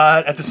that,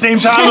 but at the same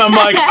time, I'm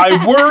like,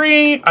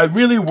 I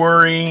really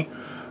worry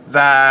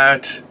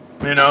that,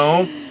 We're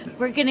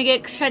gonna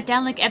get shut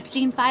down like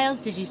Epstein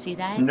Files. Did you see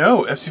that?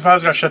 No, Epstein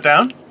Files got shut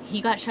down?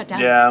 He got shut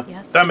down. Yeah,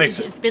 Yep. that makes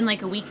it. It's been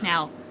like a week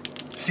now.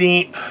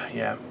 See,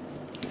 yeah.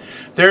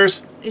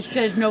 It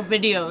says no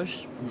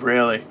videos.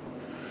 Really?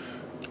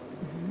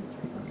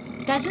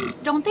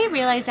 Don't they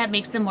realize that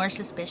makes them more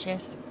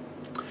suspicious?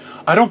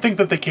 I don't think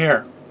that they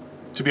care,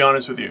 to be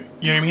honest with you.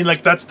 You know what I mean?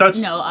 Like,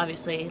 that's... No,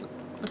 obviously.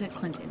 Look at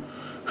Clinton.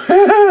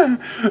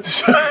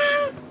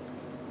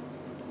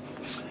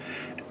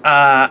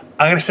 I'm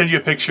going to send you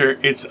a picture.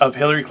 It's of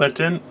Hillary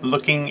Clinton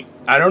looking...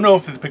 I don't know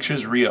if the picture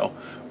is real,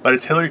 but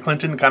it's Hillary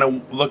Clinton kind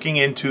of looking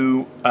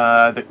into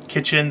the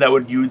kitchen that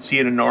you would see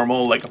in a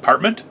normal, like,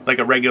 apartment. Like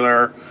a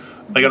regular...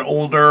 Like an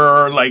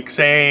older, like,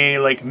 say,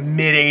 like,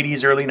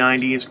 mid-'80s, early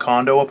 90s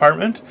condo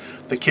apartment.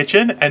 The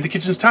kitchen. And the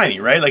kitchen's tiny,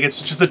 right? Like,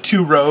 it's just the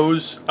 2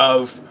 rows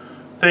of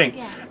thing.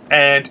 Yeah.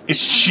 And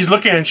she's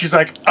looking and she's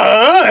like,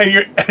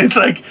 and it's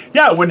like,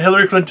 yeah, when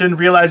Hillary Clinton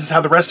realizes how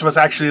the rest of us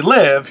actually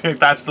live,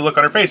 that's the look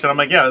on her face. And I'm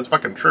like, yeah, that's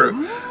fucking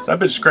true. That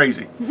bitch is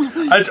crazy.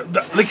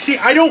 See,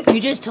 I don't... You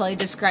just totally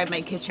described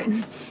my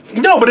kitchen.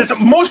 No, but it's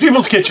most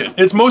people's kitchen.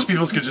 It's most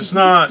people's kitchen. It's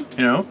not,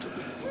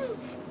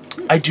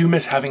 I do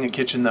miss having a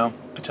kitchen, though.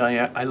 I tell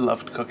you, I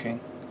loved cooking.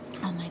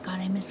 Oh my god,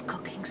 I miss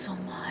cooking so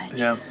much.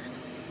 Yeah.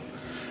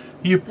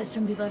 But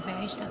some people are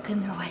very stuck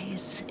in their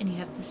ways, and you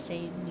have the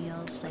same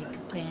meals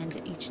like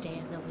planned each day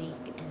of the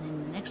week, and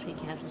then the next week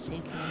you have the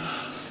same thing.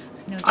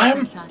 No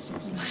different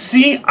sauces.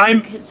 See,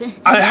 I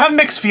have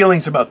mixed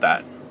feelings about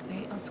that.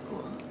 Very old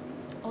school.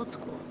 Old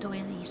school.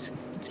 Doilies.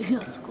 It's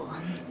old school.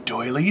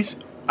 Doilies,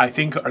 I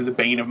think, are the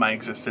bane of my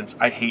existence.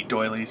 I hate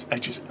doilies. I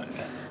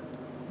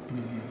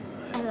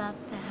love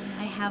them.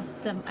 I have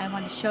them. I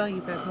want to show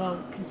you, but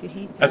because you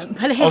hate them. That's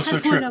but I also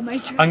have true. one on my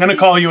dresser. I'm going to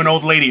call you an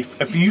old lady.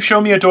 If you show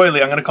me a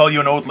doily, I'm going to call you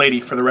an old lady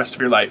for the rest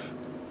of your life.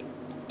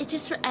 It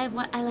just, I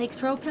like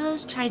throw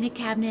pillows, china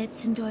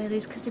cabinets, and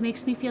doilies because it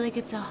makes me feel like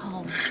it's a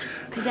home.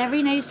 Because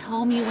every nice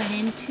home you went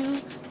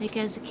into, like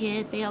as a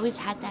kid, they always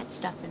had that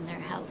stuff in their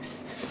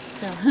house.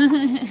 So,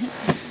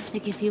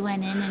 like if you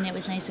went in and it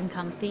was nice and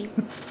comfy,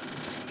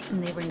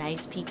 and they were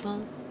nice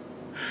people.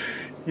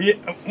 Yeah,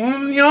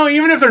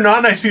 even if they're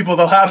not nice people,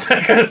 they'll have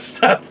that kind of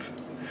stuff.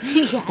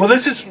 Yeah, well,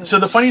 this is true. so.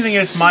 The funny thing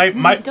is, my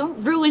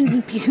don't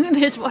ruin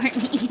this for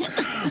me.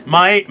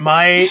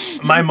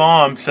 my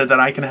mom said that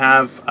I can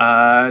have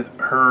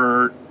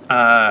her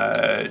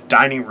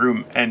dining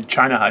room and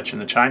china hutch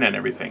and the china and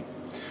everything.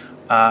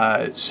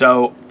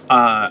 So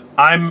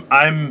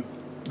I'm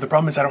the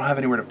problem is I don't have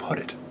anywhere to put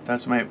it.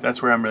 That's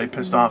where I'm really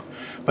pissed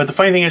off. But the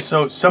funny thing is,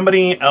 so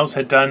somebody else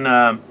had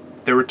done.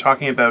 They were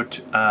talking about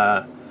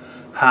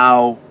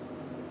how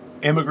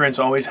immigrants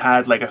always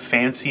had like a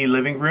fancy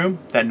living room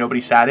that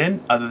nobody sat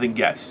in other than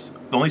guests.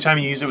 The only time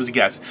you used it was a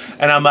guest.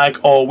 And I'm like,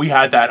 oh, we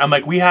had that. I'm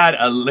like, we had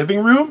a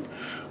living room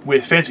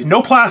with fancy,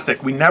 no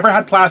plastic. We never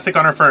had plastic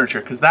on our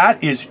furniture because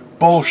that is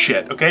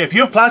bullshit. Okay, if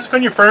you have plastic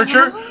on your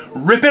furniture,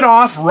 rip it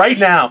off right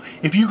now.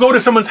 If you go to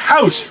someone's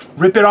house,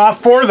 rip it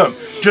off for them.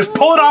 Just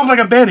pull it off like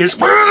a bandage.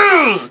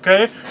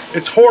 Okay,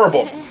 it's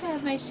horrible.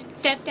 My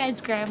stepdad's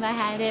grandma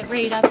had it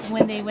right up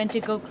when they went to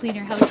go clean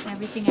her house and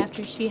everything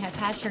after she had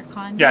passed her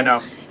condo. Yeah,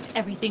 no.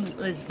 Everything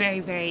was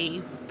very,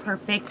 very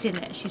perfect,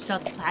 and she saw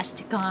the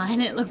plastic on.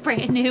 It looked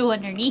brand new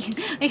underneath,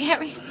 like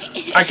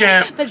everything. I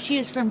can't. But she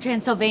was from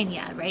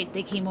Transylvania, right?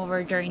 They came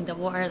over during the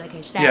war, like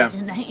I said, Yeah.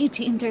 in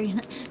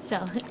 1839.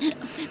 So it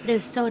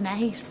was so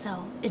nice.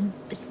 So and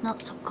it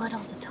smelled so good all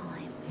the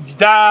time.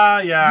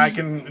 Yeah, I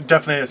can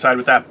definitely side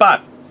with that.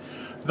 But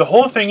the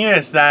whole thing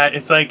is that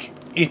it's like,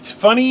 it's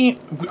funny.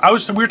 We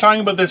were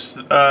talking about this.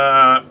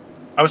 I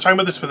was talking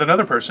about this with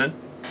another person.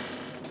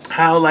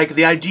 How like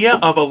the idea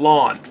of a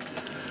lawn,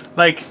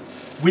 like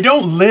we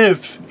don't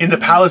live in the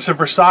Palace of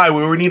Versailles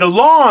where we need a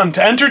lawn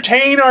to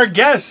entertain our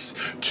guests,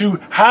 to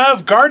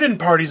have garden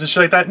parties and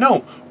shit like that.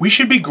 No, we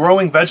should be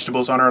growing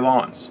vegetables on our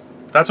lawns.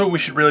 That's what we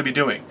should really be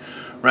doing,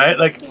 right?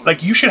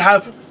 Like you should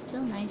have. But it's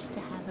still nice to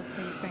have a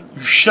pretty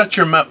front. Shut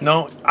your mouth.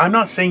 No, I'm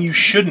not saying you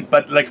shouldn't,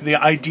 but like the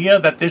idea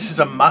that this is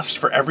a must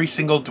for every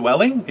single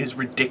dwelling is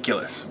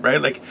ridiculous,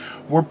 right? Like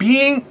we're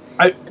being.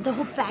 The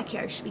whole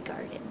backyard should be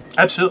garden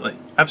Absolutely.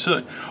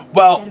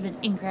 Well, instead of an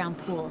in-ground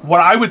pool.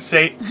 what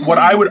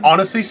I would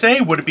honestly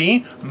say would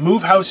be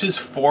move houses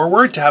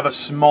forward to have a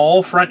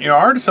small front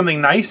yard,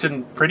 something nice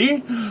and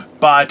pretty,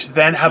 but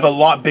then have a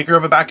lot bigger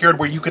of a backyard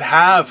where you could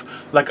have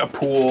like a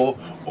pool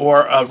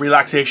or a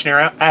relaxation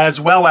area as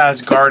well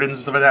as gardens and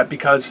stuff like that,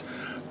 because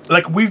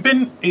like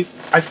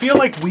I feel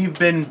like we've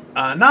been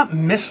not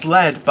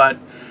misled, but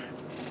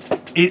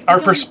our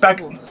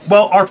perspective. Pools.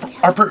 Well,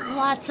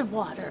 Lots of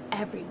water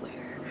everywhere.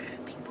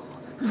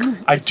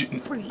 I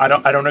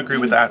don't agree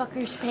with that.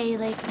 Fuckers pay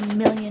like $1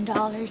 million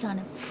on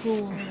a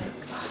pool.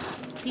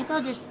 Like,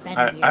 people just spend.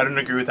 I don't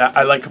agree with that.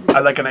 I like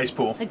a nice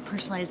pool. It's like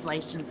personalized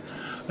license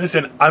plates.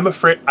 Listen, I'm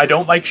afraid. I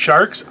don't like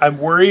sharks. I'm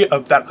worried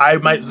that I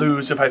might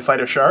lose if I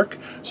fight a shark.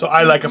 So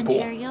I like a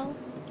pool. Ontario?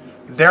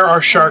 There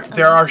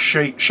are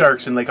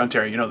sharks in Lake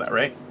Ontario. You know that,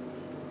 right?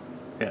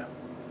 Yeah,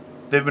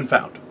 they've been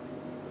found.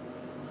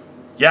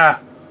 Yeah.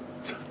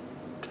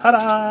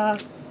 Ta-da!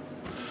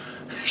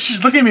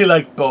 She's looking at me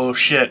like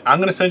bullshit. I'm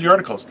gonna send you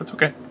articles. That's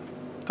okay.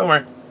 Don't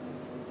worry.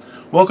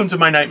 Welcome to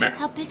my nightmare.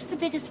 How big's the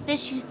biggest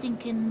fish you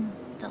think in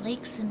the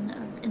lakes and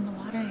in the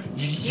water?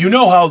 You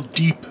know how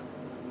deep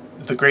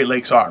the Great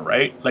Lakes are,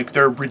 right? Like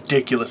they're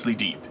ridiculously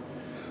deep.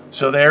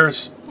 So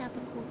there's Yeah,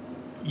 but cool.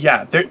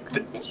 yeah, there. What kind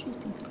of fish you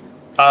think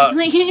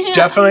about?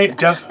 Definitely.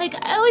 Like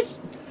I was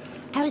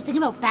thinking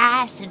about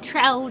bass and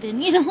trout and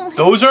like,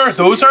 Those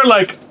are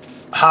like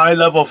high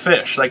level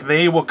fish. Like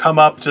they will come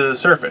up to the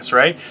surface,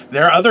 right?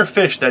 There are other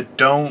fish that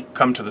don't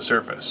come to the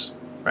surface,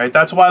 right?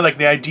 That's why like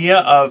the idea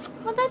of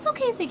well, that's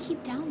okay if they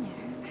keep down there.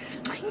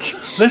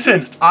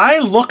 listen, I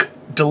look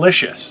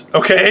delicious,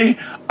 okay?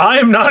 I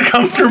am not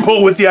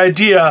comfortable with the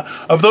idea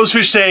of those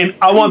fish saying,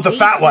 I want the bait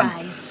fat one.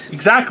 size.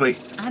 Exactly.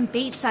 I'm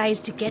bait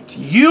sized to get to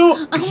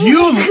you.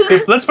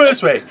 Let's put it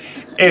this way.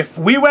 If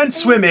we went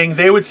swimming,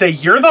 they would say,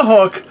 you're the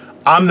hook,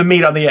 I'm the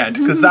meat on the end.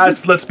 Because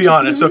that's, let's be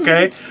honest,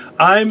 okay?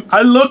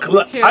 I look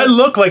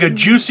like a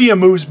juicy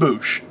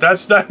amuse-bouche.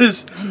 That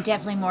is. I'm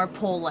definitely more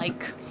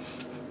pole-like.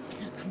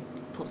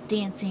 Pole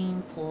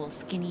dancing, pole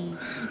skinny.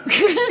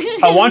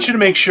 I want you to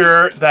make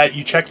sure that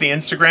you check the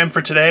Instagram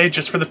for today,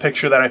 just for the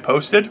picture that I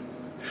posted.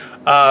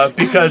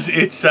 Because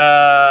it's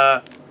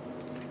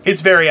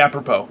very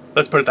apropos.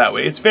 Let's put it that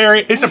way.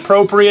 It's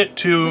appropriate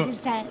to. What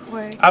is that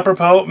word?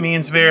 Apropos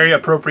means very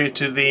appropriate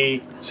to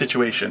the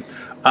situation.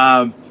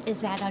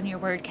 Is that on your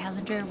word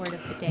calendar, word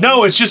of the day?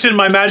 No, it's just in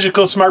my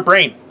magical smart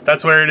brain.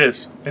 That's where it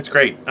is. It's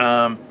great.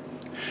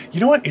 You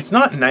know what? It's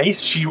not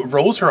nice. She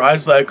rolls her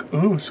eyes like,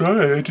 oh,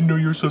 sorry, I didn't know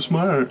you were so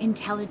smart.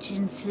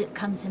 Intelligence, it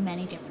comes in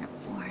many different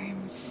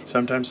forms.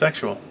 Sometimes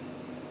sexual.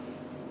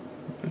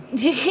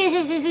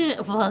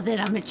 Well,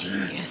 then I'm a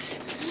genius.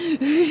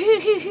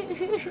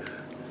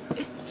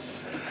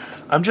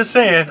 I'm just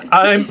saying.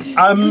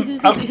 I'm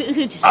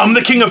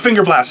the king of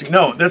finger blasting.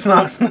 No, that's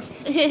not.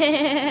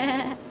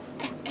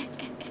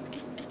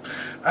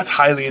 That's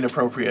highly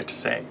inappropriate to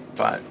say,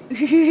 but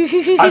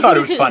I thought it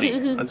was funny.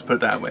 Let's put it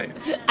that way.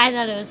 I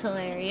thought it was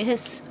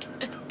hilarious.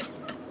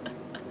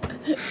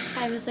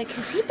 I was like,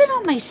 has he been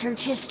on my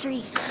search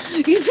history?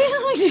 You've been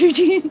on my search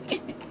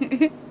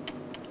history.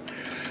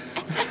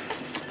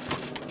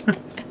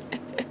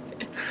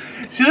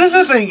 See, this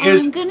is the thing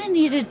is, I'm gonna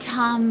need a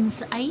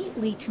Tums. I eat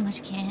way too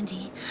much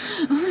candy.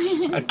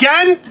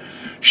 again,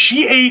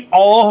 she ate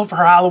all of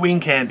her Halloween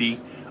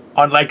candy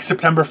on like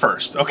September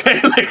 1st,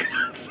 okay? Like,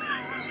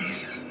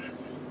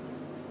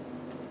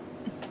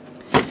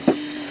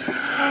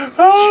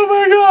 oh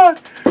my god.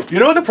 You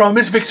know what the problem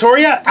is?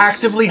 Victoria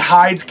actively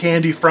hides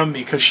candy from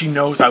me because she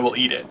knows I will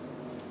eat it.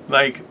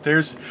 Like,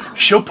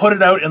 she'll put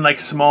it out in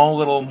like small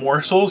little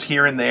morsels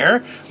here and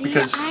there. See,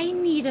 because I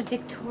need a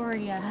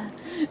Victoria.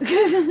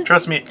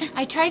 trust me,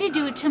 I try to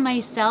do it to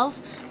myself,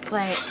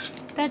 but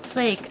that's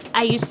like,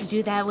 I used to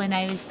do that when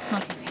I was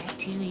smoking crack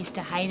too. I used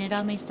to hide it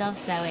on myself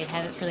so that I'd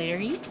have it for later.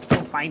 You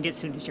go find it as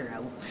soon as you're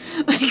out.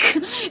 Like,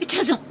 it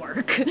doesn't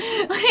work. As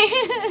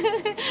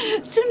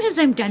soon as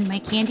I'm done my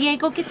candy, I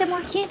go get them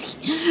more candy.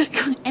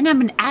 And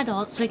I'm an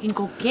adult, so I can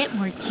go get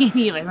more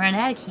candy if I run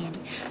out of candy.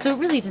 So it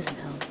really doesn't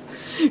help.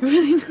 It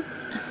really.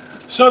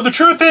 So the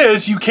truth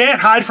is, you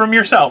can't hide from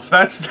yourself.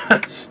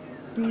 That's.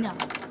 No.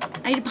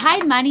 I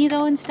hide money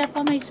though and stuff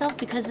on myself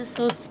because it's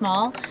so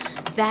small.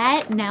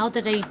 That, now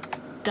that I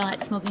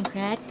got smoking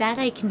crack, that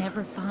I can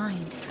never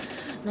find.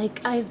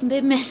 Like, I've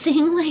been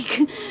missing,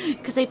 like,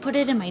 because I put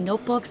it in my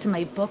notebooks and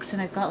my books,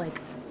 and I've got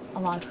like a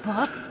lot of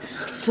books,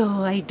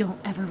 so I don't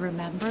ever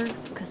remember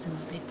because I'm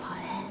a big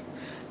pothead.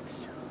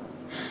 So.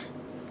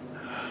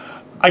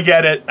 I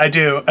get it. I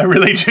do. I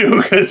really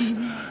do. Because,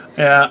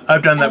 yeah,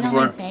 I've done that I don't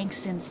before. like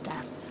banks and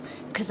stuff.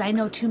 Because I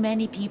know too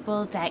many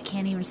people that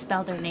can't even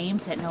spell their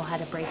names that know how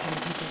to break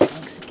into people's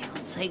bank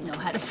accounts. Like, know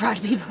how to fraud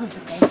people's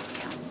bank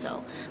accounts.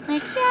 So,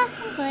 like, yeah,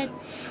 I'm good.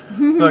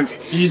 Look,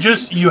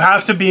 you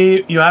have to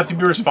be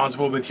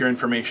responsible with your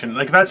information.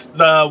 Like, that's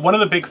one of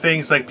the big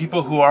things. Like,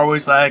 people who are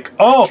always like,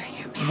 oh,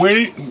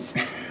 where?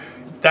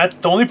 That's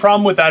the only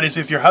problem with that is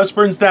if your house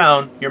burns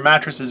down, your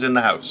mattress is in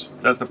the house.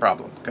 That's the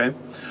problem. Okay.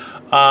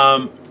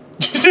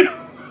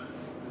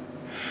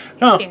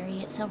 No. Bury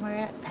it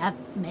somewhere. Have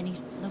many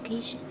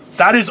locations.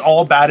 That is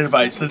all bad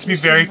advice. Let's be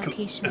very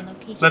Location.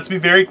 Let's be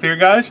very clear,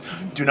 guys.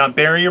 Do not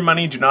bury your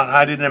money. Do not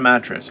hide it in a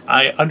mattress.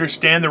 I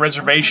understand the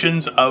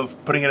reservations of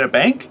putting it in a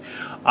bank.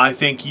 I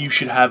think you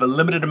should have a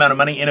limited amount of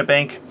money in a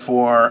bank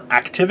for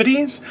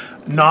activities,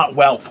 not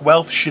wealth.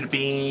 Wealth should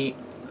be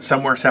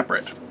somewhere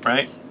separate,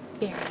 right?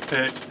 Buried.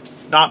 It's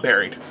not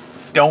buried.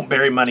 Don't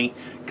bury money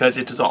because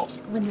it dissolves.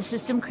 When the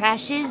system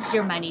crashes,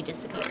 your money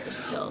disappears.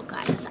 So,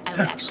 guys, I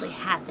would actually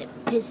have it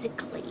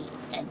physically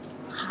and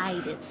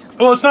hide it somewhere.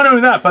 Well, it's not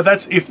only that, but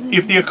that's if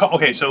the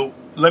okay. So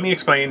let me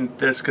explain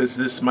this because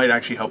this might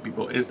actually help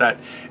people. Is that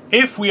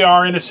if we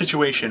are in a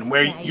situation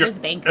where you're the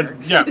banker.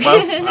 Yeah,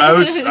 well,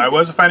 I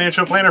was a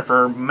financial planner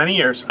for many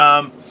years.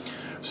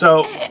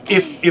 So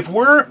if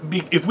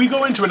we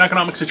go into an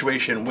economic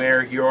situation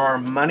where your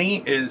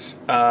money is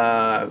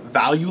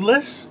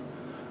valueless,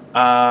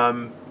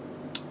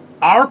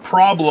 our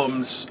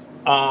problems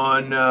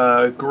on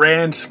a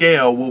grand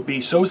scale will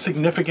be so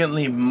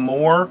significantly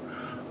more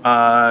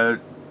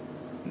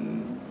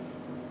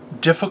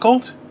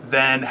difficult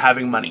than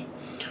having money,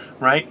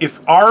 right? If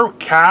our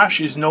cash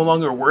is no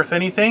longer worth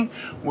anything,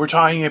 we're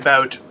talking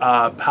about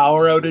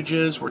power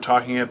outages, we're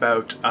talking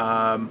about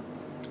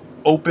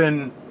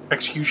open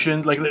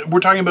execution, like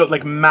we're talking about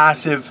like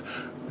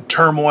massive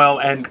turmoil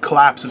and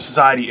collapse of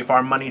society if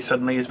our money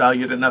suddenly is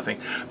valued at nothing.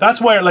 That's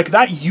why, like,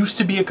 that used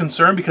to be a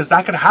concern because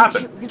that could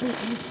happen. It really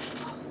is,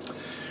 people.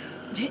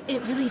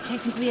 It really,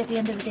 technically, at the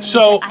end of the day,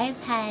 So I've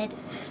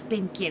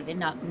been given,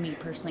 not me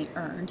personally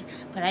earned,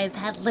 but I've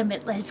had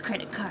limitless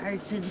credit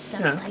cards and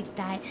stuff like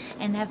that,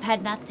 and I've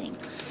had nothing.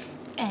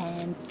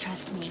 And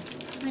trust me,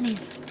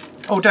 money's...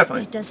 Oh,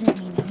 definitely. It doesn't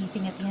mean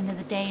anything at the end of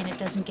the day, and it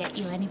doesn't get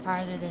you any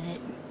farther than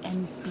it,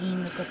 and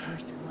being a good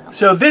person will.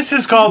 So this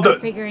is called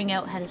figuring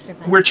out how to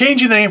survive. We're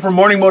changing the name from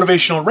Morning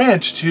Motivational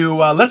Rant to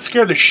Let's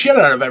Scare the Shit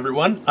Out of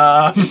Everyone.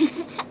 No.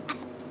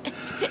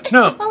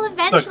 Well,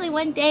 eventually,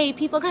 one day,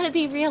 people gotta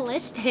be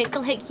realistic.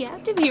 Like, you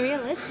have to be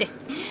realistic.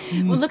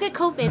 Well, look at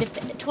COVID. If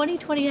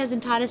 2020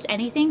 hasn't taught us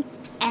anything,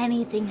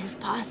 anything is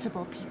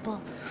possible,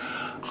 people.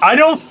 I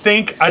don't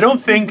think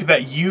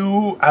that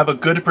you have a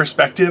good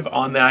perspective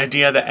on the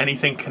idea that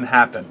anything can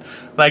happen.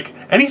 Like,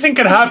 anything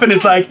can happen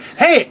is like,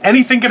 hey,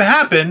 anything can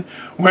happen,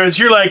 whereas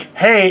you're like,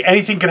 hey,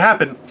 anything can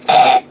happen.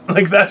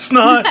 Like, that's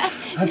not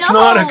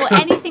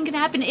anything can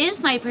happen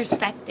is my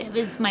perspective,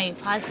 is my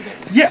positive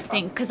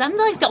thing. Because I'm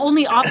like the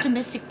only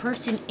optimistic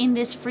person in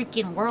this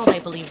freaking world, I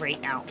believe, right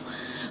now.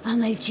 I'm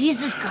like,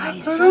 Jesus,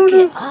 guys, suck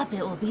it up.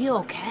 It will be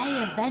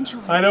okay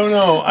eventually. I don't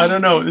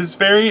know. It's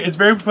very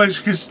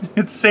perplexing because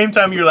at the same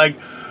time you're like,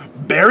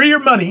 bury your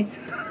money.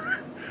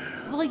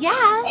 Well,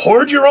 yeah.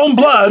 Hoard your own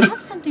blood. Have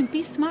something.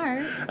 Be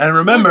smart. And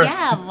remember. Well,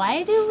 yeah.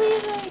 Why do we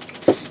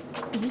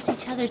use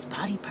each other's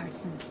body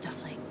parts and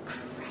stuff? Like,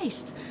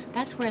 Christ,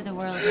 that's where the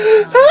world is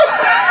going.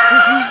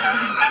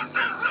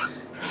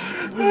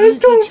 We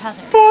use each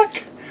other,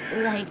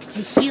 like,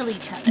 to heal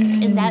each other,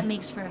 and that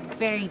makes for a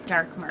very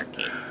dark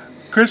market.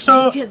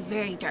 Crystal, a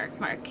very dark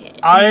market.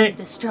 Only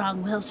the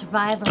strong will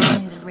survive, or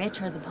only the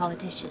rich or the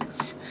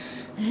politicians.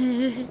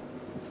 And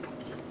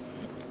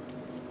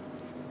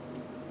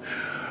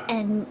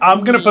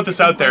I'm gonna put this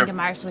out there. We're going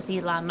to Mars with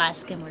Elon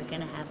Musk, and we're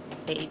gonna have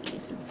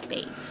babies in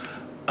space.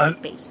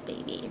 Space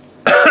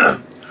babies.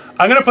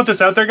 I'm gonna put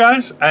this out there,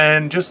 guys,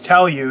 and just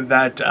tell you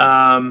that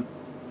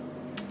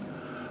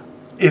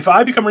if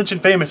I become rich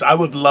and famous, I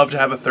would love to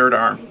have a third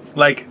arm.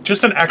 like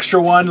just an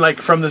extra one, like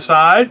from the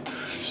side.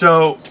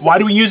 So why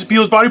do we use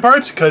people's body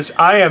parts? Because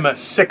I am a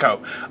sicko.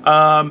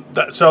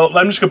 So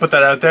I'm just gonna put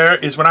that out there.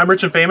 Is when I'm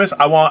rich and famous,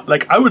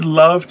 I would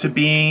love to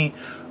be.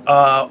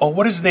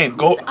 What is his name?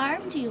 Whose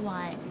arm do you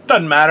want?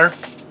 Doesn't matter.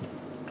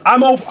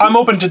 I'm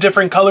open to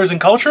different colors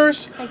and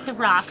cultures. Like the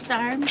Rock's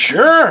arm?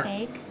 Sure.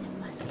 Big and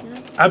muscular?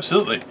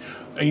 Absolutely.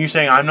 Are you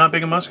saying I'm not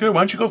big and muscular?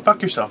 Why don't you go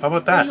fuck yourself? How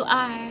about that? Well, you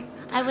are.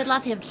 I would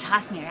love him to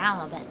toss me around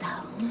a little bit,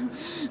 though.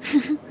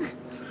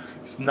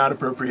 It's not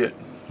appropriate.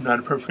 Not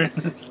appropriate.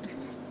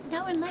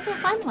 No, in like a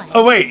fun way.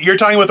 Oh wait, you're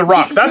talking about The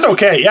Rock. That's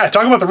okay. Yeah,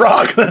 talking about The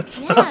Rock.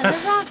 That's Yeah,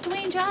 The Rock,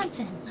 Dwayne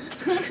Johnson.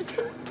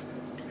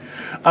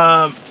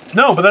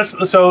 No, but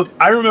that's so.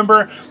 I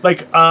remember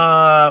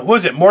what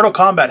was it? Mortal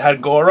Kombat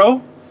had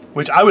Goro,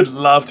 which I would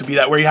love to be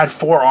that, where you had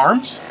 4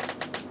 arms.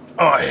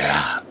 Oh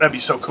yeah, that'd be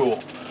so cool.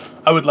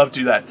 I would love to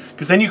do that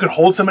because then you could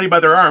hold somebody by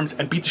their arms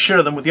and beat the shit out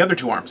of them with the other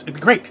 2 arms. It'd be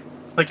great.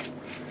 Like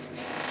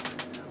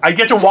I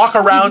get to walk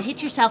You around. didn't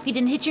hit yourself. You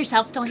didn't hit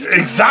yourself. Don't hit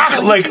yourself. Exactly,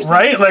 Don't like hit yourself.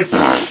 right, like.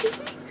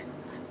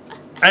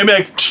 I'd be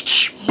like,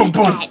 boom,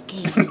 boom. That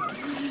game.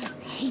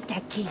 I hate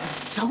that game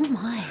so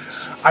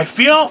much. I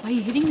feel. Why are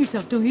you hitting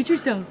yourself? Don't hit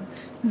yourself.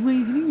 Why are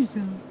you hitting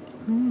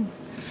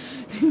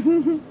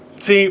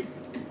yourself? See,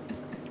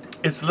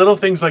 it's little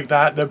things like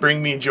that that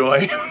bring me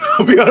joy.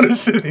 I'll be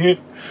honest with you,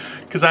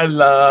 because I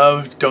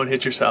love "Don't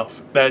Hit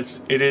Yourself."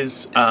 It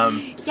is.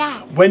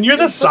 Yeah. When you're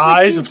the Look what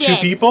size you of 2 did.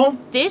 people,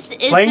 This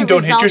is playing the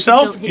 "Don't Hit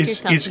result of Yourself" Don't Hit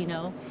is Yourself, you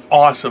know.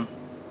 awesome.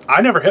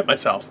 I never hit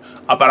myself,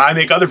 but I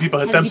make other people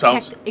hit Have you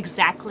themselves. checked,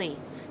 exactly.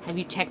 Have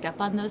you checked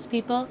up on those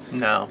people?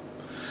 No.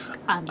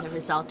 The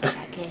result of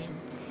that game.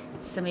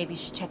 So maybe you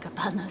should check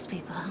up on those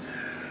people.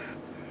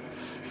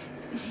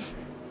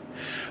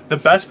 The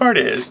best part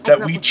is I that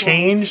grew we up with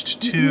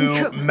changed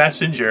to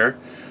Messenger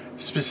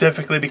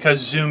specifically because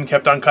Zoom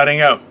kept on cutting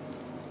out.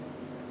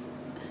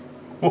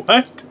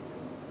 What?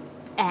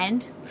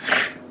 And?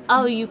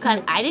 Oh, you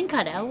cut. I didn't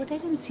cut out. I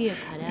didn't see a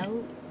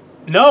cutout.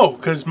 No,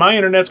 because my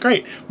internet's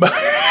great. But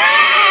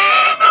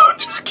no, I'm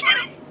just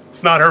kidding.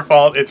 It's not her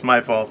fault. It's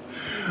my fault.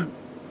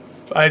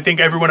 I think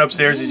everyone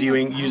upstairs is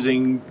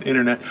using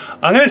internet.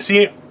 I'm gonna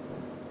see.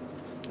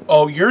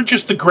 Oh, you're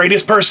just the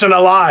greatest person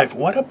alive.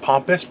 What a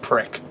pompous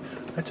prick.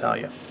 I tell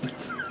you.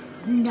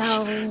 No,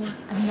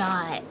 I'm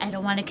not. I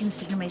don't want to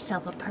consider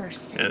myself a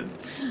person.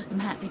 I'm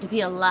happy to be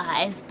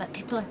alive, but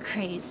people are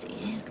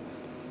crazy.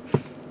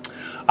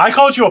 I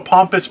called you a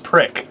pompous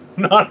prick.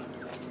 Not.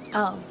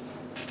 Oh.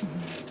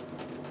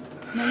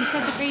 No, you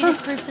said the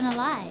greatest person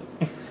alive.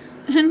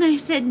 And I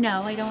said,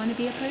 no, I don't want to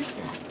be a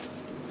person.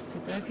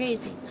 People are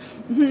crazy.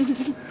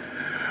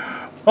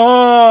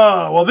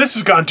 Oh, well, this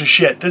has gone to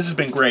shit. This has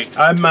been great.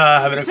 I'm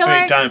having a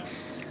great time.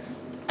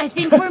 I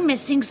think we're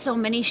missing so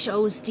many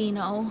shows,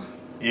 Dino.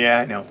 Yeah,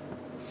 I know.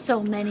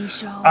 So many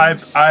shows.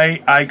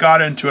 I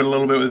got into it a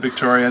little bit with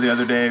Victoria the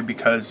other day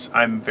because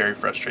I'm very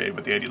frustrated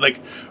with the idea. Like,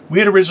 we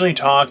had originally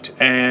talked,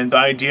 and the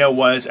idea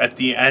was at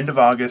the end of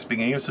August,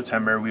 beginning of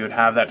September, we would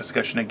have that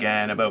discussion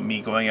again about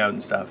me going out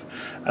and stuff.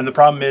 And the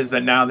problem is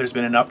that now there's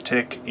been an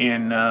uptick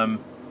in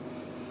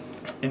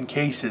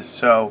cases,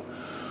 so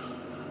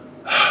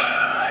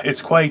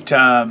it's quite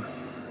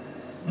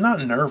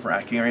not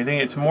nerve-wracking or anything.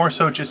 It's more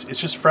so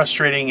just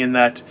frustrating in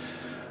that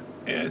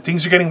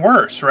things are getting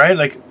worse, right?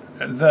 Like,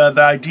 the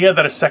idea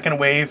that a second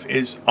wave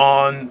is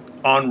en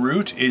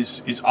route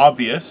is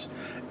obvious,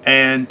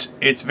 and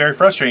it's very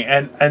frustrating.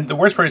 And the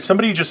worst part is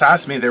somebody just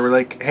asked me, they were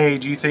like, hey,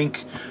 do you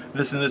think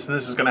this and this and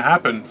this is going to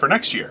happen for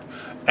next year?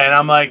 And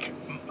I'm like,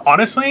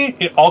 honestly,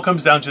 it all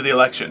comes down to the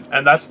election.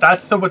 And that's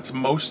what's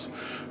most...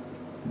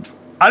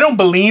 I don't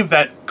believe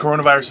that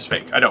coronavirus is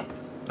fake. I don't.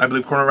 I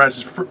believe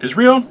coronavirus is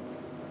real,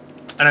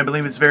 and I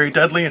believe it's very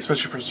deadly,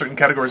 especially for certain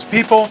categories of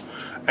people.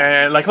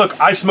 And like, look,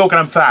 I smoke and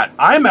I'm fat.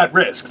 I'm at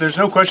risk. There's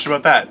no question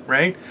about that,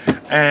 right?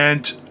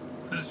 And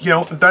you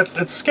know,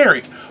 that's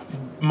scary.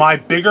 My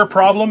bigger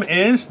problem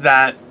is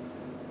that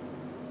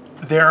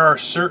there are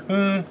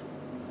certain,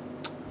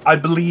 I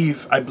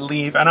believe,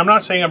 and I'm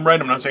not saying I'm right,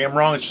 I'm not saying I'm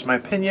wrong, it's just my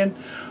opinion.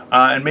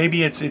 And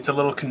maybe it's a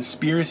little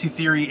conspiracy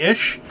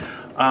theory-ish.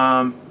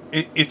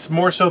 It's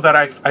more so that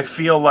I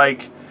feel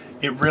like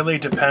it really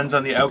depends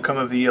on the outcome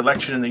of the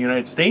election in the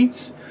United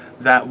States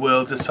that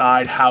will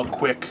decide how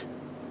quick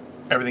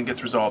everything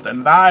gets resolved.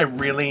 And that it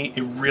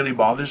really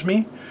bothers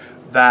me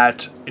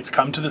that it's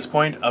come to this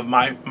point of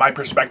my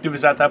perspective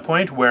is at that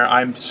point where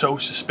I'm so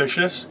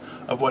suspicious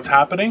of what's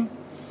happening,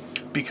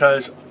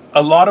 because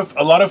a lot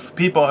of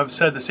people have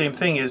said the same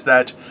thing, is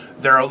that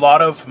there are a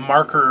lot of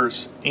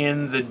markers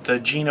in the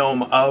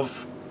genome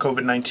of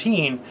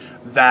COVID-19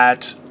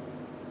 that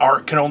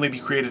can only be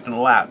created in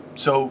a lab.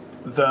 So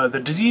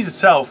the disease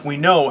itself, we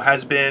know,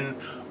 has been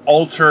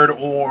altered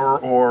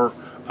or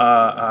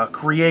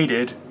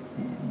created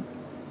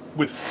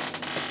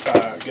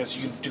I guess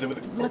you can do that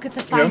with. Look at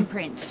the you know? fine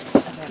print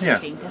of Yeah.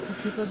 everything. That's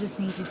what people just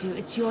need to do.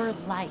 It's your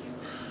life.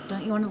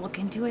 Don't you want to look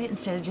into it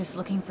instead of just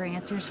looking for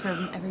answers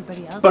from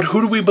everybody else? But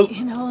who do we believe?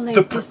 You know,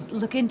 like, just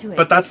look into it.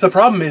 But that's the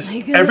problem is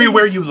Like,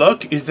 everywhere you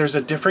look there's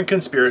a different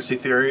conspiracy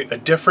theory, a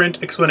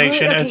different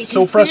explanation, Well, and it's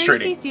so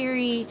frustrating.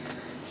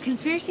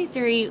 Conspiracy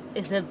theory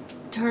is a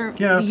term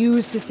Yeah.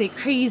 used to say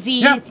crazy.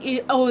 Yeah.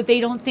 They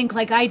don't think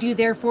like I do,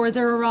 therefore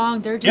they're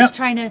wrong. They're just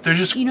trying to. They're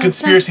just you know,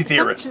 conspiracy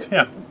theorists.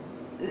 Yeah.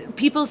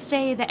 People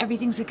say that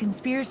everything's a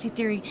conspiracy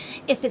theory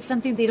if it's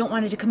something they don't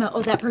want it to come out.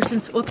 Oh, that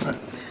person's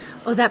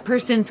oh, that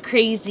person's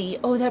crazy.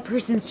 Oh, that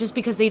person's just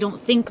because they don't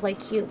think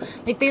like you.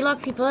 Like, they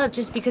lock people up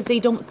just because they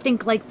don't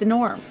think like the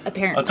norm,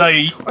 apparently. I'll tell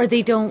you. Or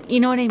they don't, you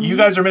know what I mean? You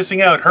guys are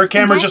missing out. Her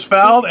camera Okay. just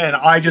fell, and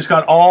I just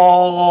got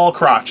all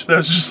crotch.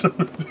 That's just.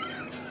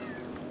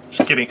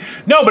 Just kidding.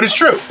 No, but it's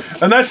true,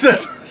 and that's the.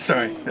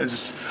 Sorry, it's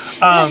just.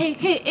 Like,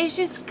 it's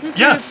just because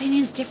Yeah. your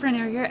opinion's different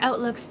or your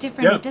outlook's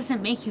different. Yeah. It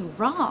doesn't make you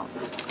wrong.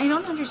 I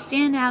don't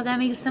understand how that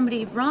makes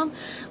somebody wrong,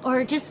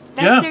 or just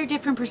that's Yeah. their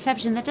different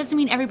perception. That doesn't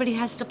mean everybody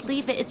has to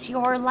believe it. It's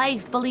your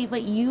life. Believe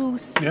what you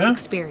Yeah.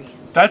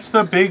 experience. That's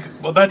the big.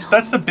 Well,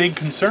 that's the big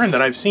concern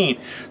that I've seen.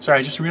 Sorry,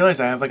 I just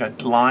realized I have like a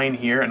line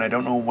here, and I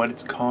don't know what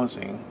it's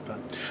causing. But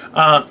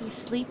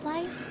Sleep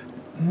life?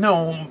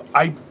 no,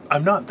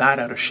 I'm not that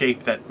out of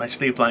shape that my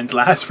sleep lines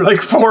last for like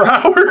 4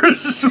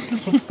 hours. I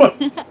didn't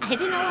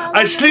know how I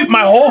long sleep. it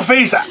My was. whole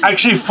face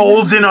actually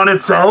folds in on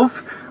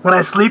itself when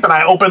I sleep, and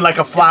I open like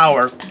a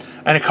flower,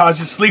 and it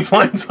causes sleep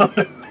lines on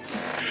it.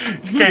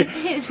 Okay,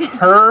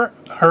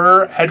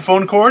 her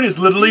headphone cord is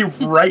literally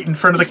right in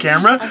front of the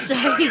camera.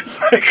 Sorry.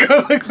 I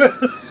go like this.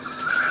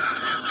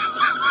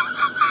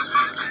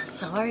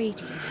 Sorry,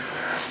 Jim.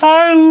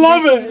 I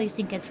love He doesn't it. really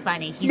think it's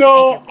funny. He's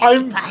No,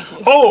 aggravated I'm. by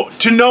it. Oh,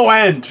 to no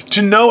end.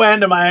 To no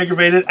end am I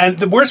aggravated. And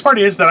the worst part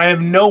is that I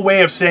have no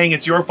way of saying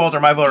it's your fault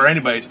or my fault or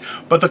anybody's.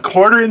 But the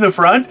corner in the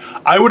front,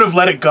 I would have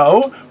let it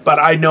go, but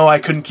I know I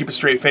couldn't keep a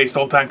straight face the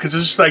whole time because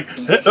it's just like,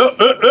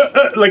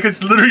 like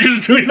it's literally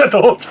just doing that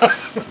the whole time.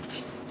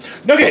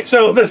 Okay,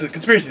 so listen,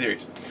 conspiracy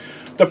theories.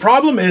 The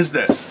problem is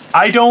this.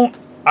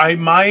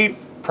 My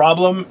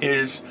problem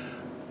is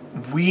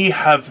we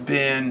have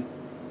been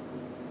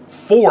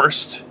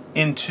forced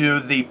into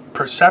the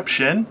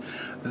perception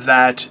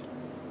that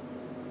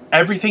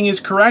everything is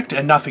correct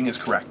and nothing is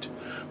correct.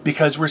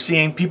 Because we're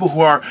seeing people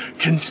who are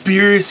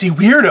conspiracy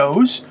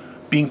weirdos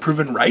being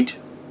proven right.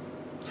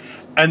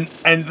 And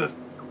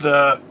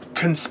the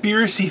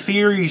conspiracy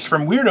theories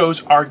from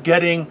weirdos are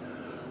getting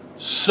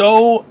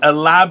so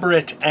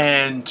elaborate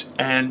and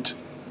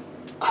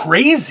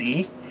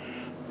crazy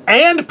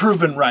and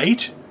proven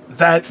right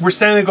that we're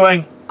standing there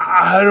going,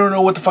 I don't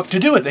know what the fuck to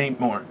do with it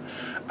anymore.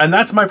 And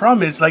that's my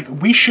problem is like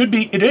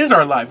it is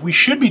our life. We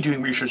should be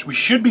doing research. We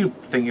should be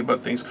thinking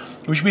about things.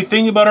 We should be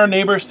thinking about our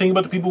neighbors, thinking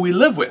about the people we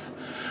live with.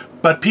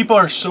 But people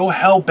are so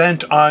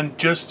hell-bent on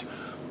just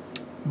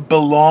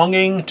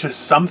belonging to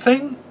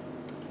something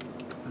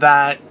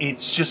that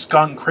it's just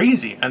gone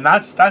crazy. And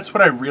that's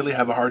what I really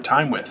have a hard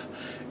time with,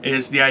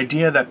 is the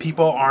idea that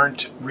people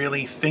aren't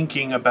really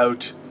thinking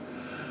about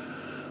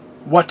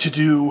what to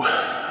do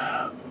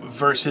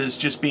versus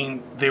just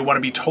they want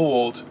to be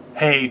told,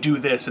 hey, do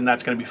this and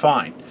that's going to be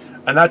fine.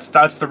 And that's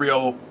the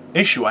real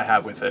issue I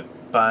have with it.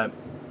 But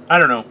I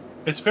don't know.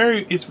 It's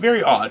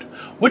very odd.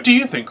 What do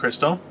you think,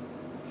 Crystal?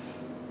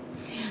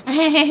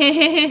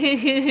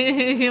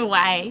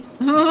 Why?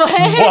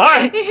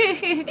 Why?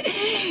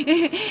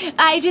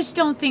 I just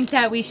don't think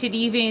that we should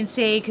even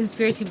say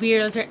conspiracy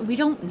weirdos. We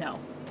don't know.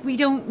 We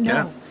don't know.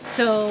 Yeah.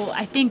 So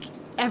I think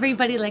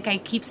everybody, like I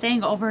keep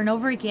saying over and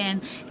over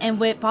again, and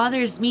what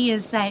bothers me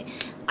is that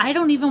I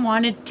don't even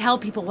want to tell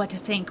people what to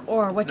think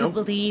or what Nope. to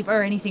believe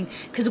or anything.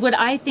 Because what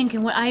I think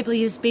and what I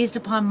believe is based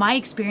upon my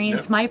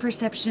experience, Yeah. my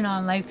perception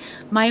on life,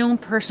 my own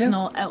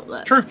personal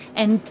outlooks. Sure.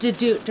 And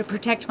to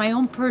protect my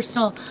own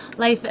personal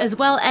life as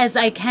well as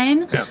I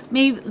can. Yeah.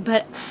 Maybe,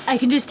 but I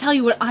can just tell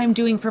you what I'm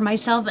doing for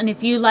myself. And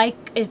if you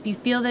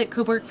feel that it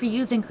could work for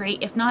you, then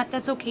great. If not,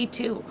 that's okay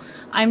too.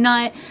 I'm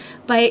not,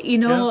 but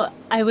Yeah.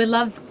 I would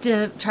love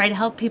to try to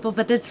help people,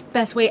 but that's the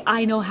best way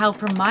I know how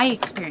from my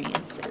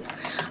experiences.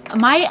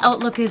 My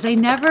outlook is I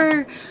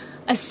never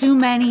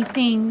assume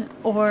anything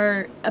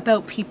or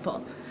about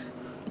people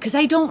because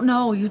I don't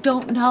know. You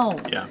don't know.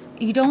 Yeah.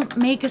 You don't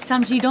make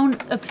assumptions. You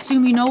don't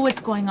assume you know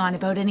what's going on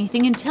about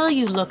anything until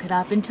you look it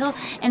up.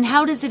 And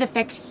how does it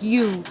affect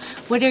you?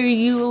 What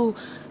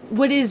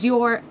is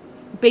your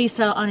base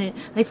on it?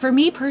 Like for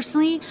me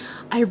personally,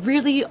 I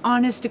really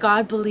honest to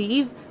God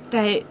believe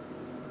that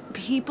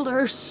people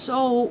are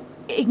so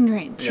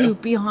ignorant Yeah.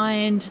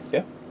 beyond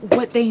Yeah.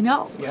 what they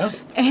know. Yeah.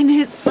 And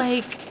it's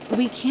like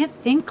we can't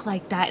think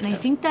like that. And I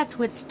think that's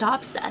what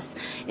stops us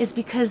is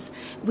because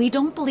we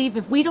don't believe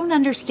if we don't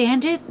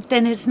understand it,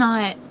 then it's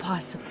not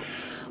possible.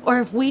 Or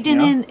if we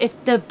didn't, if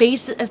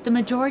the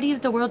majority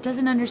of the world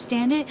doesn't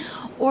understand it,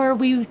 or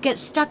we get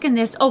stuck in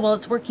this, oh, well,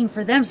 it's working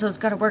for them, so it's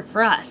got to work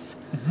for us.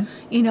 Mm-hmm.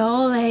 You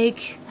know,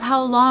 like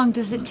how long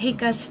does it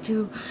take us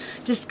to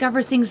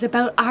discover things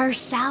about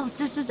ourselves?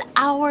 This is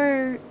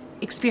our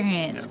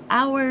experience,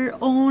 our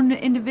own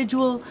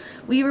individual.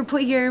 We were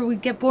put here, we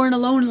get born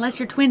alone unless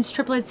you're twins,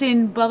 triplets,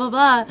 and blah, blah,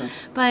 blah.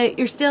 But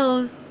you're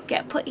still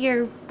get put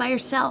here by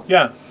yourself.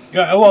 Yeah.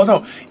 Yeah. Well,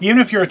 no. Even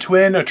if you're a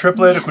twin, a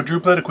triplet, a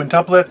quadruplet, a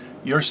quintuplet,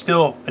 you're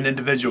still an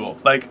individual.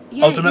 Like,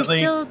 ultimately,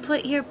 you're still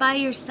put here by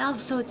yourself,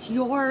 so it's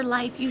your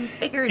life. You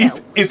figure it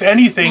out. If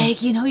anything,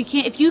 Like, you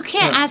can't, if you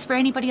can't ask for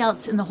anybody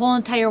else in the whole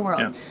entire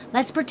world,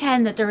 let's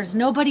pretend that there is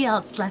nobody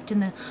else left in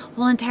the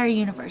whole entire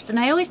universe. And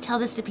I always tell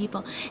this to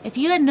people, if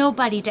you had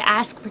nobody to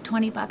ask for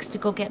 $20 to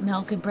go get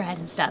milk and bread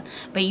and stuff,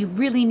 but you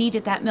really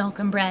needed that milk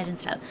and bread and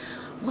stuff,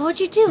 what would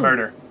you do?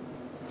 murder.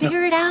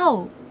 Figure it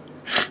out.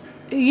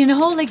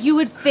 Like you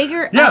would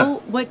figure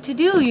out what to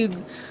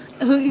do.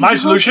 My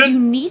solution? You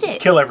need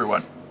it. Kill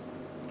everyone.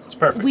 It's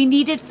perfect. We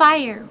needed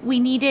fire. We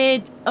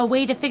needed a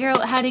way to figure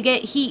out how to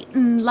get heat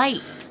and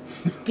light.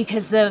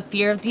 Because the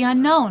fear of the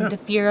unknown, the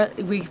fear,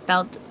 we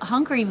felt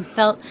hungry,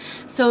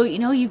 so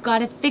you've got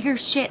to figure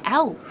shit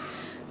out.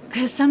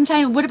 Because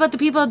sometimes, what about the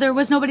people, there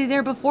was nobody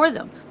there before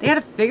them? They got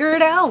to figure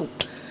it out.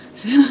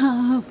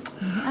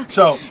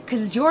 So,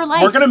 because it's your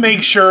life. we're going to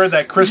make sure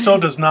that Crystal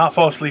does not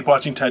fall asleep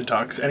watching TED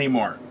Talks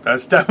anymore.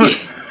 That's definitely...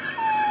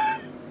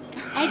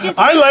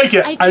 I like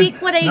it. I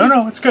take what I...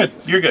 No, it's good.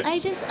 You're good. I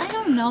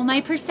don't know.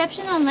 My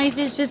perception on life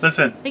is just...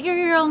 Listen. Figure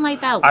your own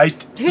life out.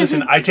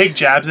 Listen, I take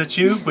jabs at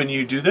you when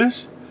you do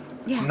this.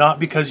 Yeah. Not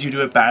because you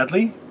do it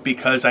badly,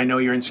 because I know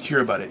you're insecure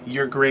about it.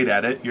 You're great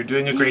at it. You're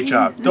doing a great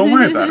job. Don't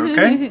worry about it,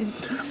 okay?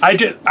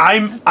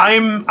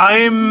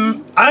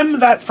 I'm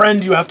that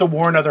friend you have to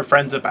warn other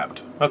friends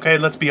about. Okay,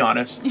 let's be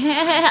honest.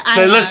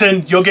 Say,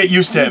 listen, you'll get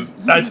used to him.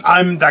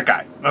 I'm that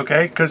guy.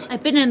 Okay, because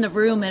I've been in the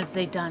room if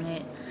they've done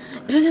it.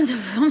 Been in the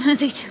room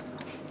as they do.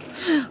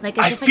 Like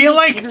I feel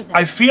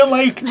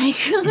like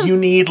you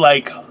need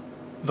like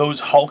those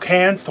Hulk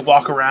hands to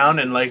walk around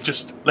and like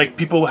just like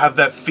people have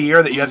that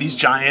fear that you have these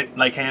giant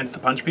like hands to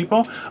punch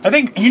people. I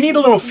think you need a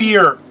little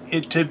fear.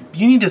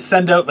 You need to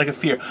send out like a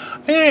fear.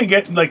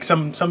 Get like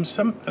some.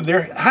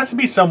 There has to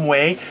be some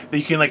way that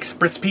you can like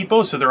spritz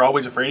people so they're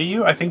always afraid of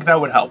you. I think that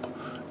would help,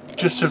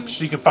 just so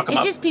you can fuck them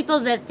up. It's just people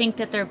that think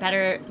that they're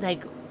better,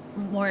 like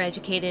more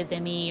educated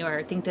than me,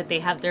 or think that they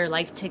have their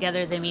life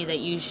together than me, that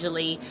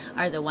usually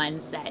are the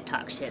ones that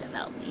talk shit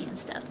about me and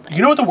stuff. But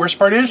you know what the worst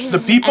part is? The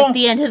people at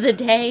the end of the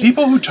day,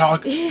 people who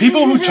talk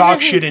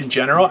shit in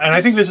general, and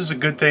I think this is a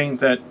good thing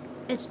that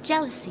it's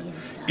jealousy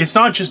and stuff. it's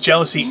not just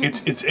jealousy,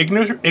 it's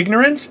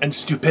ignorance and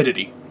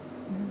stupidity.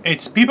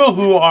 It's people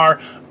who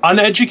are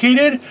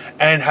uneducated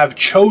and have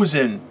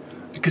chosen,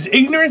 because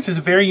ignorance is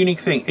a very unique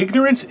thing.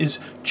 Ignorance is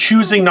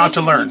choosing not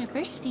to learn.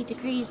 University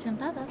degrees and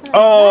blah blah blah.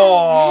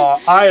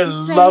 Oh, I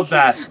love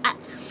that.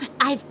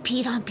 I've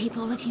peed on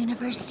people with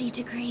university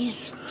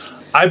degrees.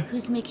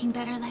 Who's making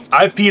better life?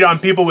 I've peed on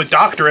people with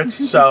doctorates,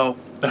 so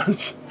that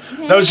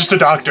was just a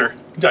doctor.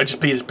 I just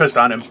pissed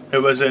on him.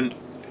 It wasn't.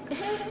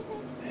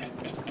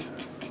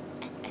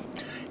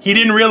 He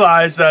didn't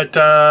realize that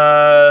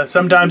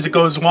sometimes it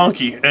goes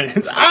wonky. And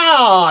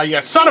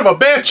you son of a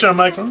bitch! And I'm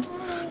like,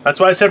 that's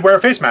why I said wear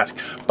a face mask.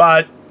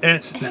 But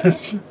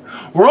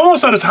we're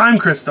almost out of time,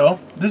 Crystal.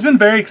 This has been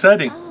very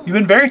exciting. You've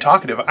been very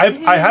talkative.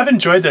 I have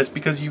enjoyed this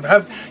because you've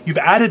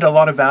added a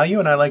lot of value,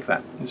 and I like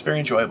that. It's very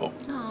enjoyable.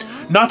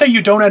 Aww. Not that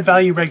you don't add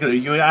value regularly.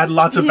 You add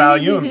lots of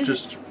value. And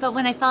just. But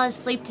when I fall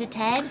asleep to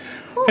TED,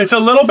 it's a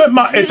little bit.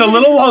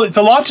 It's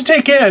a lot to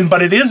take in,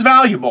 but it is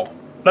valuable.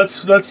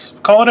 Let's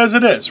call it as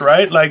it is,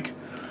 right? Like.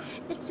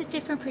 It's a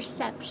different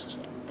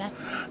perception.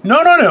 That's.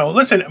 No.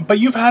 Listen, but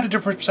you've had a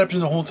different perception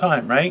the whole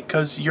time, right?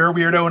 Because you're a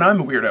weirdo and I'm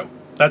a weirdo.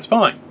 That's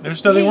fine.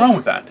 There's nothing wrong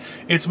with that.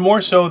 It's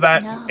more so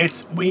that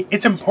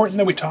it's important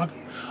that we talk.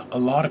 A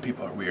lot of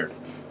people are weird.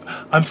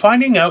 I'm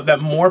finding out that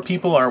more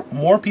people are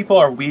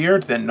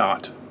weird than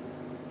not.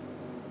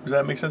 Does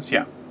that make sense?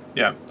 Yeah.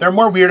 There are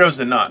more weirdos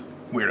than not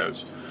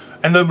weirdos.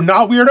 And the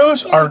not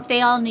weirdos are...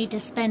 They all need to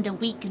spend a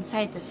week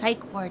inside the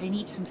psych ward and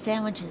eat some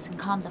sandwiches and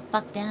calm the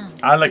fuck down.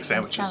 I like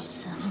sandwiches.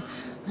 Some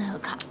little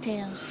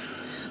cocktails.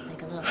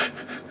 Like a little...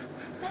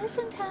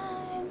 Medicine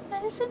time.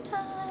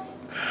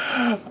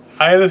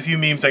 I have a few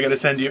memes I gotta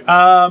send you.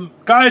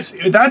 Guys,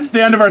 that's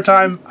the end of our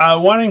time. I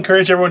want to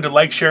encourage everyone to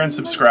like, share, and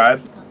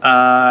subscribe.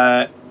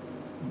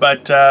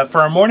 But for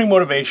our morning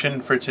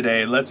motivation for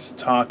today, let's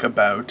talk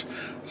about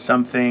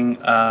something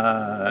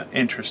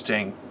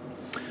interesting.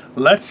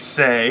 Let's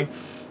say,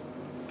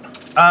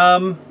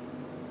 I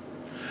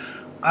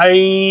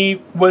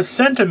was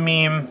sent a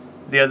meme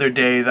the other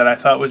day that I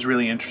thought was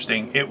really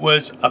interesting. It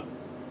was a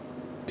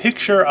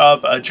picture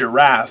of a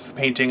giraffe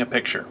painting a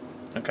picture,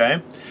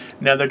 okay?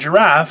 Now, the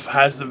giraffe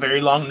has the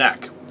very long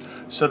neck.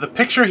 So the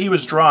picture he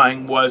was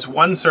drawing was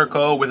one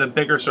circle with a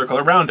bigger circle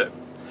around it.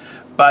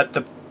 But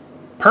the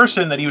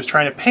person that he was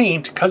trying to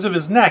paint, because of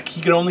his neck,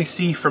 he could only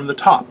see from the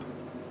top.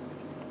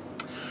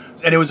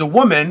 And it was a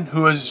woman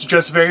who was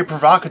just very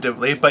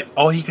provocatively, but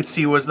all he could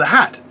see was the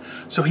hat.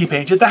 So he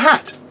painted the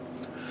hat.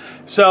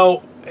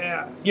 So,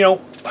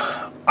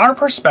 our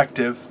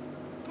perspective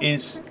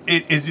is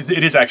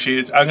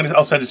actually.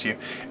 I'll send it to you.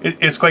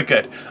 It's quite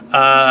good.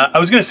 I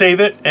was gonna save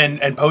it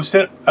and post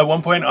it at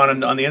one point on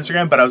the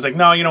Instagram, but I was like,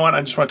 no, you know what?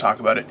 I just want to talk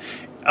about it.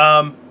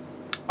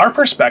 Our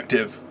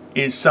perspective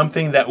is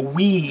something that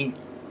we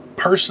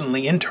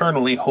personally,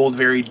 internally, hold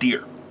very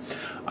dear.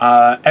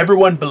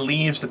 Everyone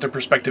believes that their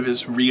perspective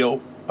is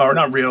real, or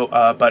not real,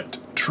 but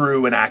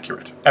true and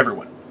accurate.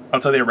 Everyone. I'll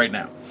tell you right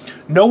now.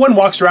 No one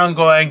walks around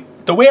going,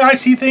 the way I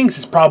see things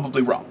is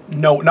probably wrong.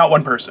 No, not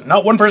one person.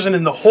 Not one person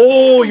in the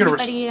whole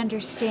universe. Everybody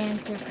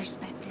understands their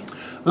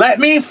perspective. Let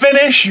me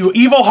finish, you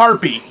evil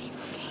harpy.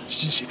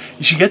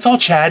 She gets all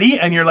chatty,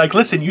 and you're like,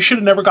 listen, you should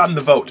have never gotten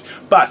the vote.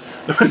 But,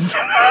 but this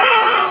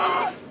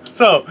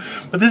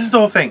is the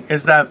whole thing,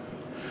 is that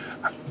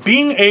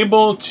being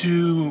able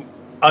to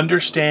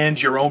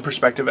understand your own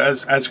perspective,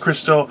 as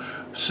Crystal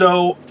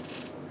so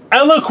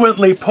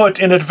eloquently put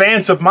in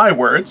advance of my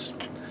words,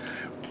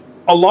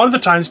 a lot of the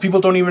times people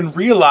don't even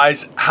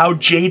realize how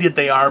jaded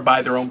they are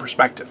by their own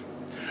perspective.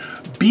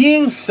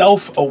 Being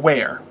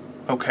self-aware,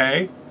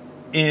 okay,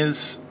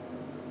 is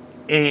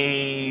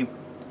a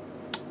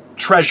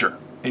treasure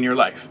in your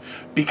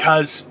life,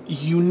 because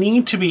you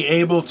need to be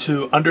able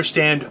to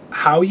understand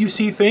how you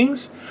see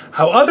things,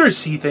 how others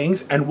see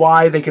things, and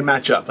why they can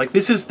match up. Like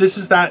this is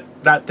that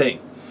thing.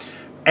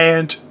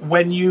 And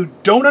when you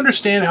don't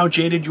understand how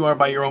jaded you are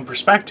by your own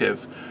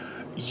perspective,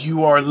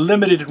 you are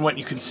limited in what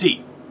you can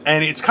see.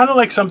 And it's kind of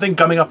like something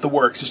gumming up the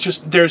works. It's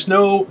just there's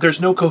no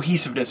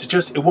cohesiveness.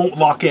 It won't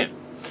lock in.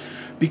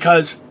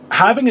 Because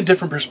having a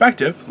different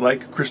perspective,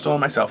 like Crystal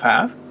and myself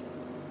have,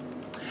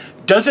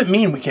 doesn't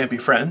mean we can't be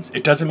friends.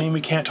 It doesn't mean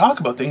we can't talk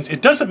about things.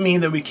 It doesn't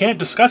mean that we can't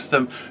discuss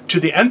them to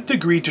the nth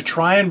degree to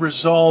try and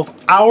resolve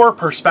our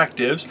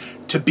perspectives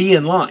to be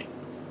in line.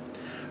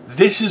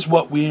 This is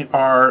what we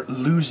are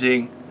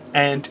losing,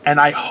 and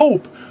I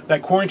hope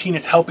that quarantine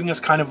is helping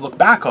us kind of look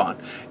back on,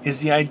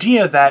 is the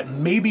idea that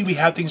maybe we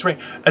had things right.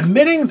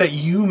 Admitting that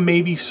you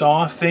maybe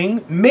saw a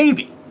thing,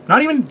 maybe,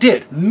 not even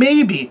did,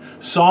 maybe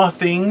saw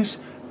things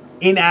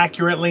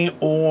inaccurately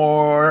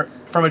or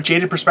from a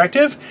jaded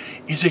perspective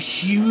is a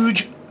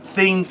huge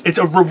thing. It's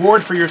a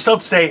reward for yourself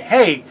to say,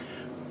 hey,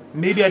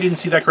 maybe I didn't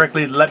see that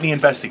correctly. Let me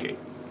investigate.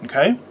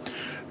 Okay?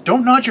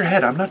 Don't nod your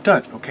head. I'm not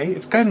done. Okay?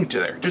 It's getting to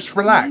there. Just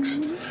relax.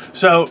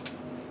 So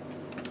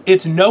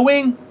it's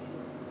knowing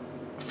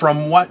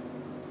from what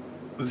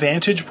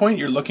vantage point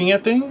you're looking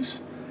at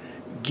things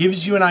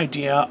gives you an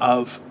idea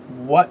of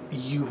what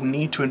you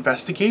need to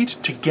investigate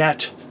to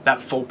get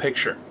that full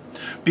picture.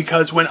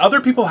 Because when other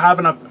people have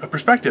a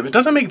perspective, it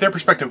doesn't make their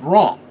perspective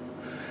wrong.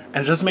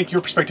 And it doesn't make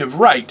your perspective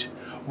right.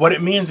 What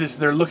it means is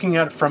they're looking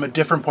at it from a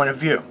different point of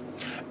view.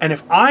 And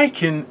if I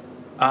can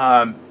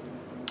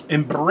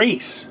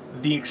embrace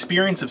the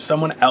experience of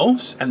someone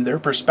else and their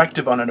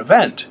perspective on an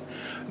event,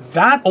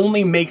 that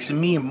only makes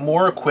me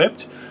more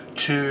equipped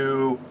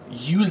to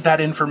use that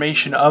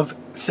information of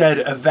said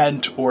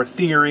event or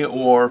theory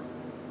or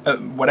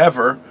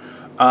whatever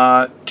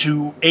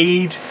to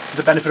aid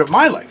the benefit of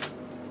my life.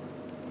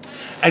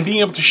 And being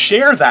able to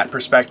share that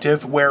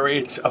perspective where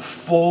it's a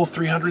full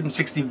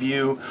 360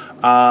 view,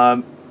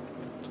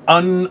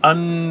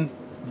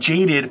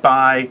 unjaded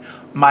by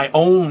my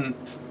own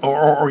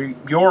or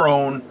your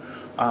own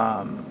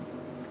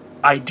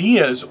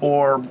ideas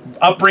or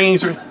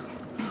upbringings. Or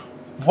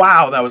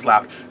wow, that was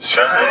loud.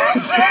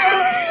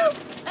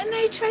 And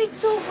I tried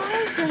so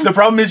hard. The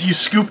problem is you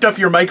scooped up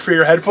your mic for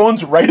your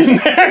headphones right in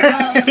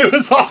there. It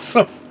was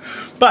awesome.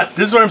 But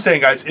this is what I'm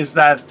saying, guys, is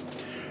that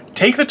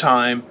take the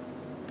time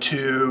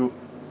to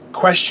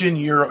question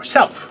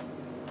yourself.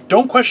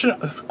 Don't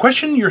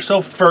question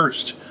yourself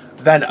first,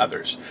 then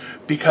others.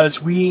 Because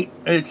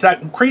it's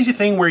that crazy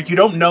thing where you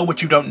don't know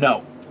what you don't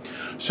know.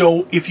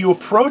 So if you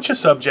approach a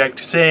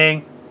subject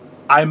saying,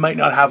 I might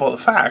not have all the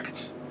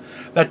facts,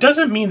 that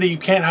doesn't mean that you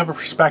can't have a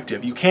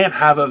perspective. You can't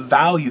have a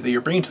value that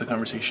you're bringing to the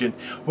conversation.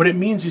 What it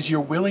means is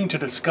you're willing to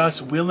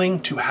discuss,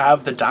 willing to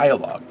have the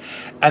dialogue.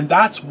 And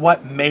that's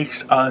what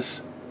makes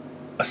us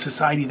a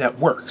society that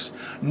works.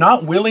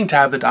 Not willing to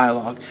have the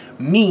dialogue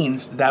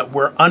means that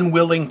we're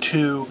unwilling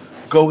to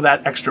go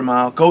that extra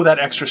mile, go that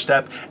extra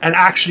step, and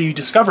actually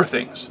discover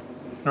things.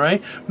 All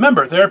right?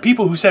 Remember, there are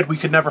people who said we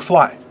could never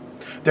fly.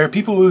 There are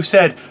people who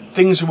said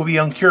things will be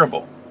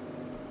uncurable.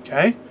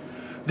 Okay?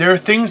 There are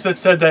things that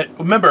said that,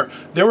 remember,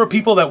 there were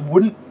people that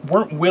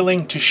weren't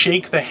willing to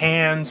shake the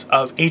hands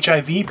of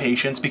HIV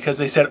patients because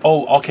they said,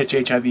 oh, I'll catch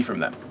HIV from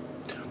them.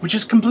 Which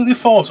is completely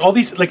false. All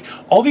these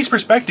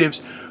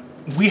perspectives,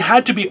 we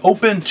had to be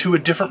open to a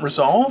different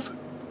resolve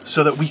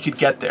so that we could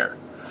get there.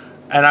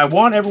 And I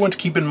want everyone to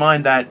keep in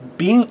mind that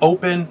being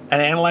open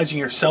and analyzing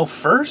yourself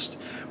first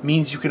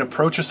means you can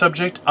approach a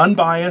subject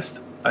unbiased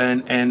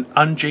and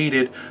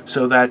unjaded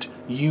so that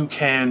you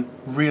can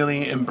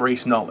really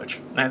embrace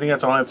knowledge. And I think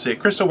that's all I have to say.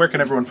 Crystal, where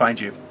can everyone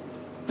find you?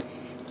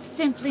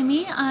 Simply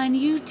me on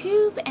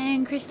YouTube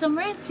and Crystal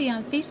Morency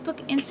on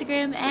Facebook,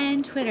 Instagram,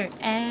 and Twitter.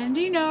 And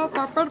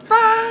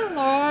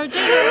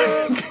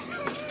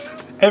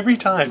Every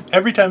time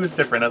it's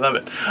different. I love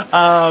it.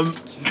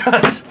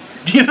 Guys,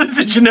 do you think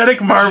the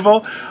genetic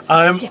marvel?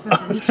 It's different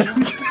for me too.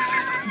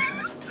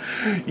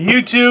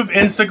 YouTube,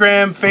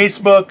 Instagram,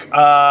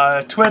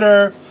 Facebook,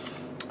 Twitter.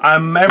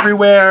 I'm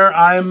everywhere.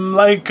 I'm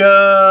like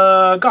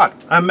God.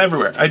 I'm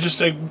everywhere. I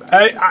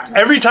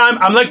every time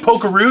I'm like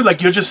Pokeroo.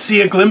 Like you'll just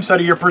see a glimpse out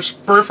of your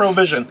peripheral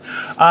vision.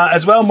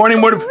 As well, morning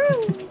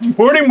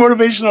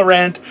motivational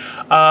rant.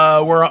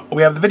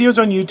 We have the videos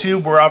on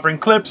YouTube. We're offering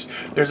clips.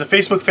 There's a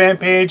Facebook fan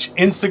page,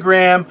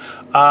 Instagram.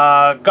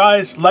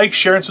 Guys, like,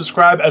 share, and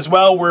subscribe. As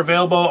well, we're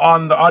available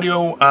on the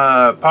audio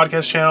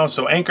podcast channel.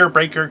 So Anchor,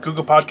 Breaker,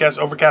 Google Podcasts,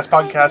 Overcast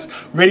Podcasts,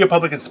 Radio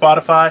Public, and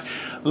Spotify.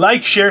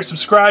 Like, share,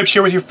 subscribe,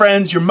 share with your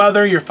friends, your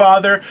mother, your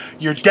father,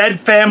 your dead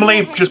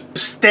family. Just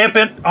stamp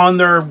it on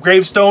their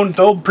gravestone.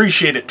 They'll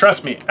appreciate it.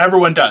 Trust me,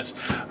 everyone does.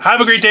 Have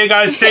a great day,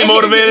 guys. Stay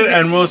motivated,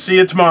 and we'll see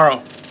you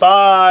tomorrow.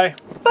 Bye.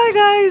 Bye,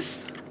 guys.